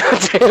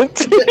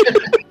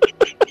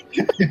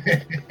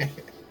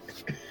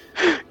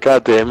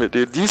 God damn it,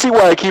 dude. Do you see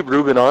why I keep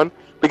Ruben on?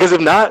 Because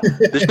if not,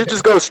 this shit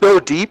just goes so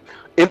deep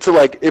into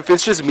like, if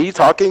it's just me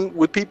talking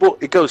with people,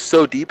 it goes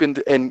so deep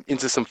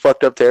into some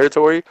fucked up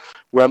territory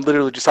where I'm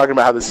literally just talking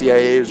about how the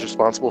CIA is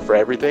responsible for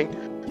everything.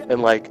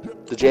 And like,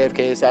 the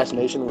JFK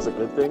assassination was a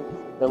good thing.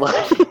 And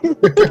like,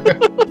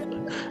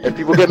 and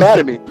people get mad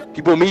at me.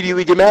 People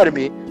immediately get mad at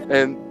me.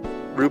 And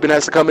Ruben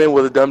has to come in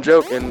with a dumb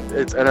joke and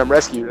I'm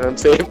rescued and I'm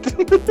saved.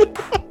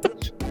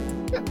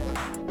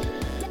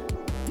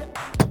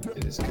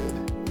 It is good.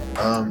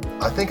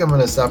 I think I'm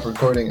gonna stop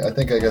recording. I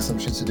think I got some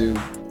shit to do in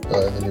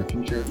the near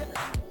future.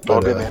 All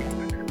good, man.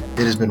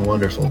 It has been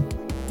wonderful.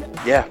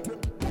 Yeah.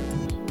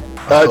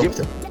 I do hope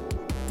that-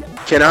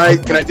 Can I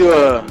do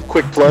a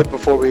quick plug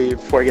before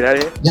I get out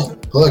of here? yeah,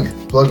 plug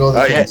all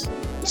the Yeah. things.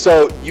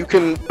 So you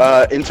can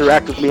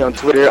interact with me on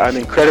Twitter. I'm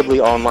incredibly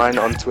online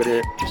on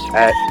Twitter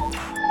at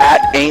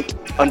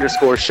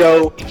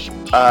 @ain't_show.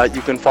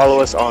 You can follow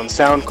us on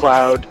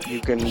SoundCloud. You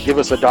can give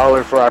us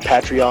 $1 for our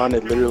Patreon.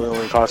 It literally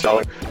only costs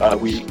 $1.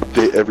 We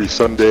update every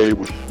Sunday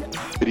with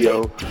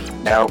video.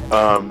 Now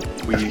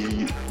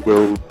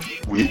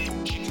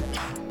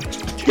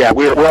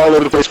we're all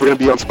over the place. We're gonna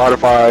be on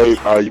Spotify.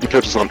 You can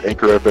catch us on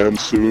Anchor FM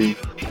soon.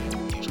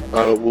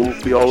 We'll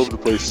be all over the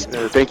place.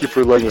 Thank you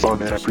for letting us on,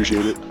 man. I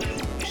appreciate it.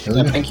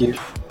 Yeah, thank you.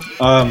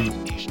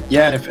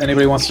 Yeah, and if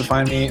anybody wants to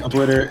find me on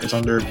Twitter, it's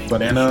under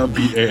Banana,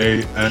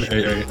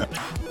 BAANAANA.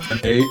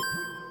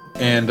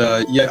 and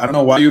yeah, I don't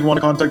know why you'd want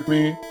to contact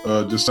me.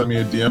 Just send me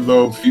a DM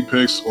though, feet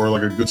pics or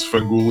like a good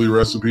Svengoolie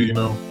recipe, you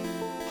know.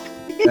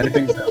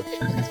 Anything's down.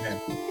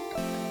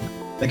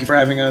 Thank you for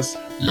having us.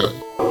 Yeah.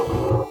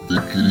 Take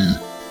it easy.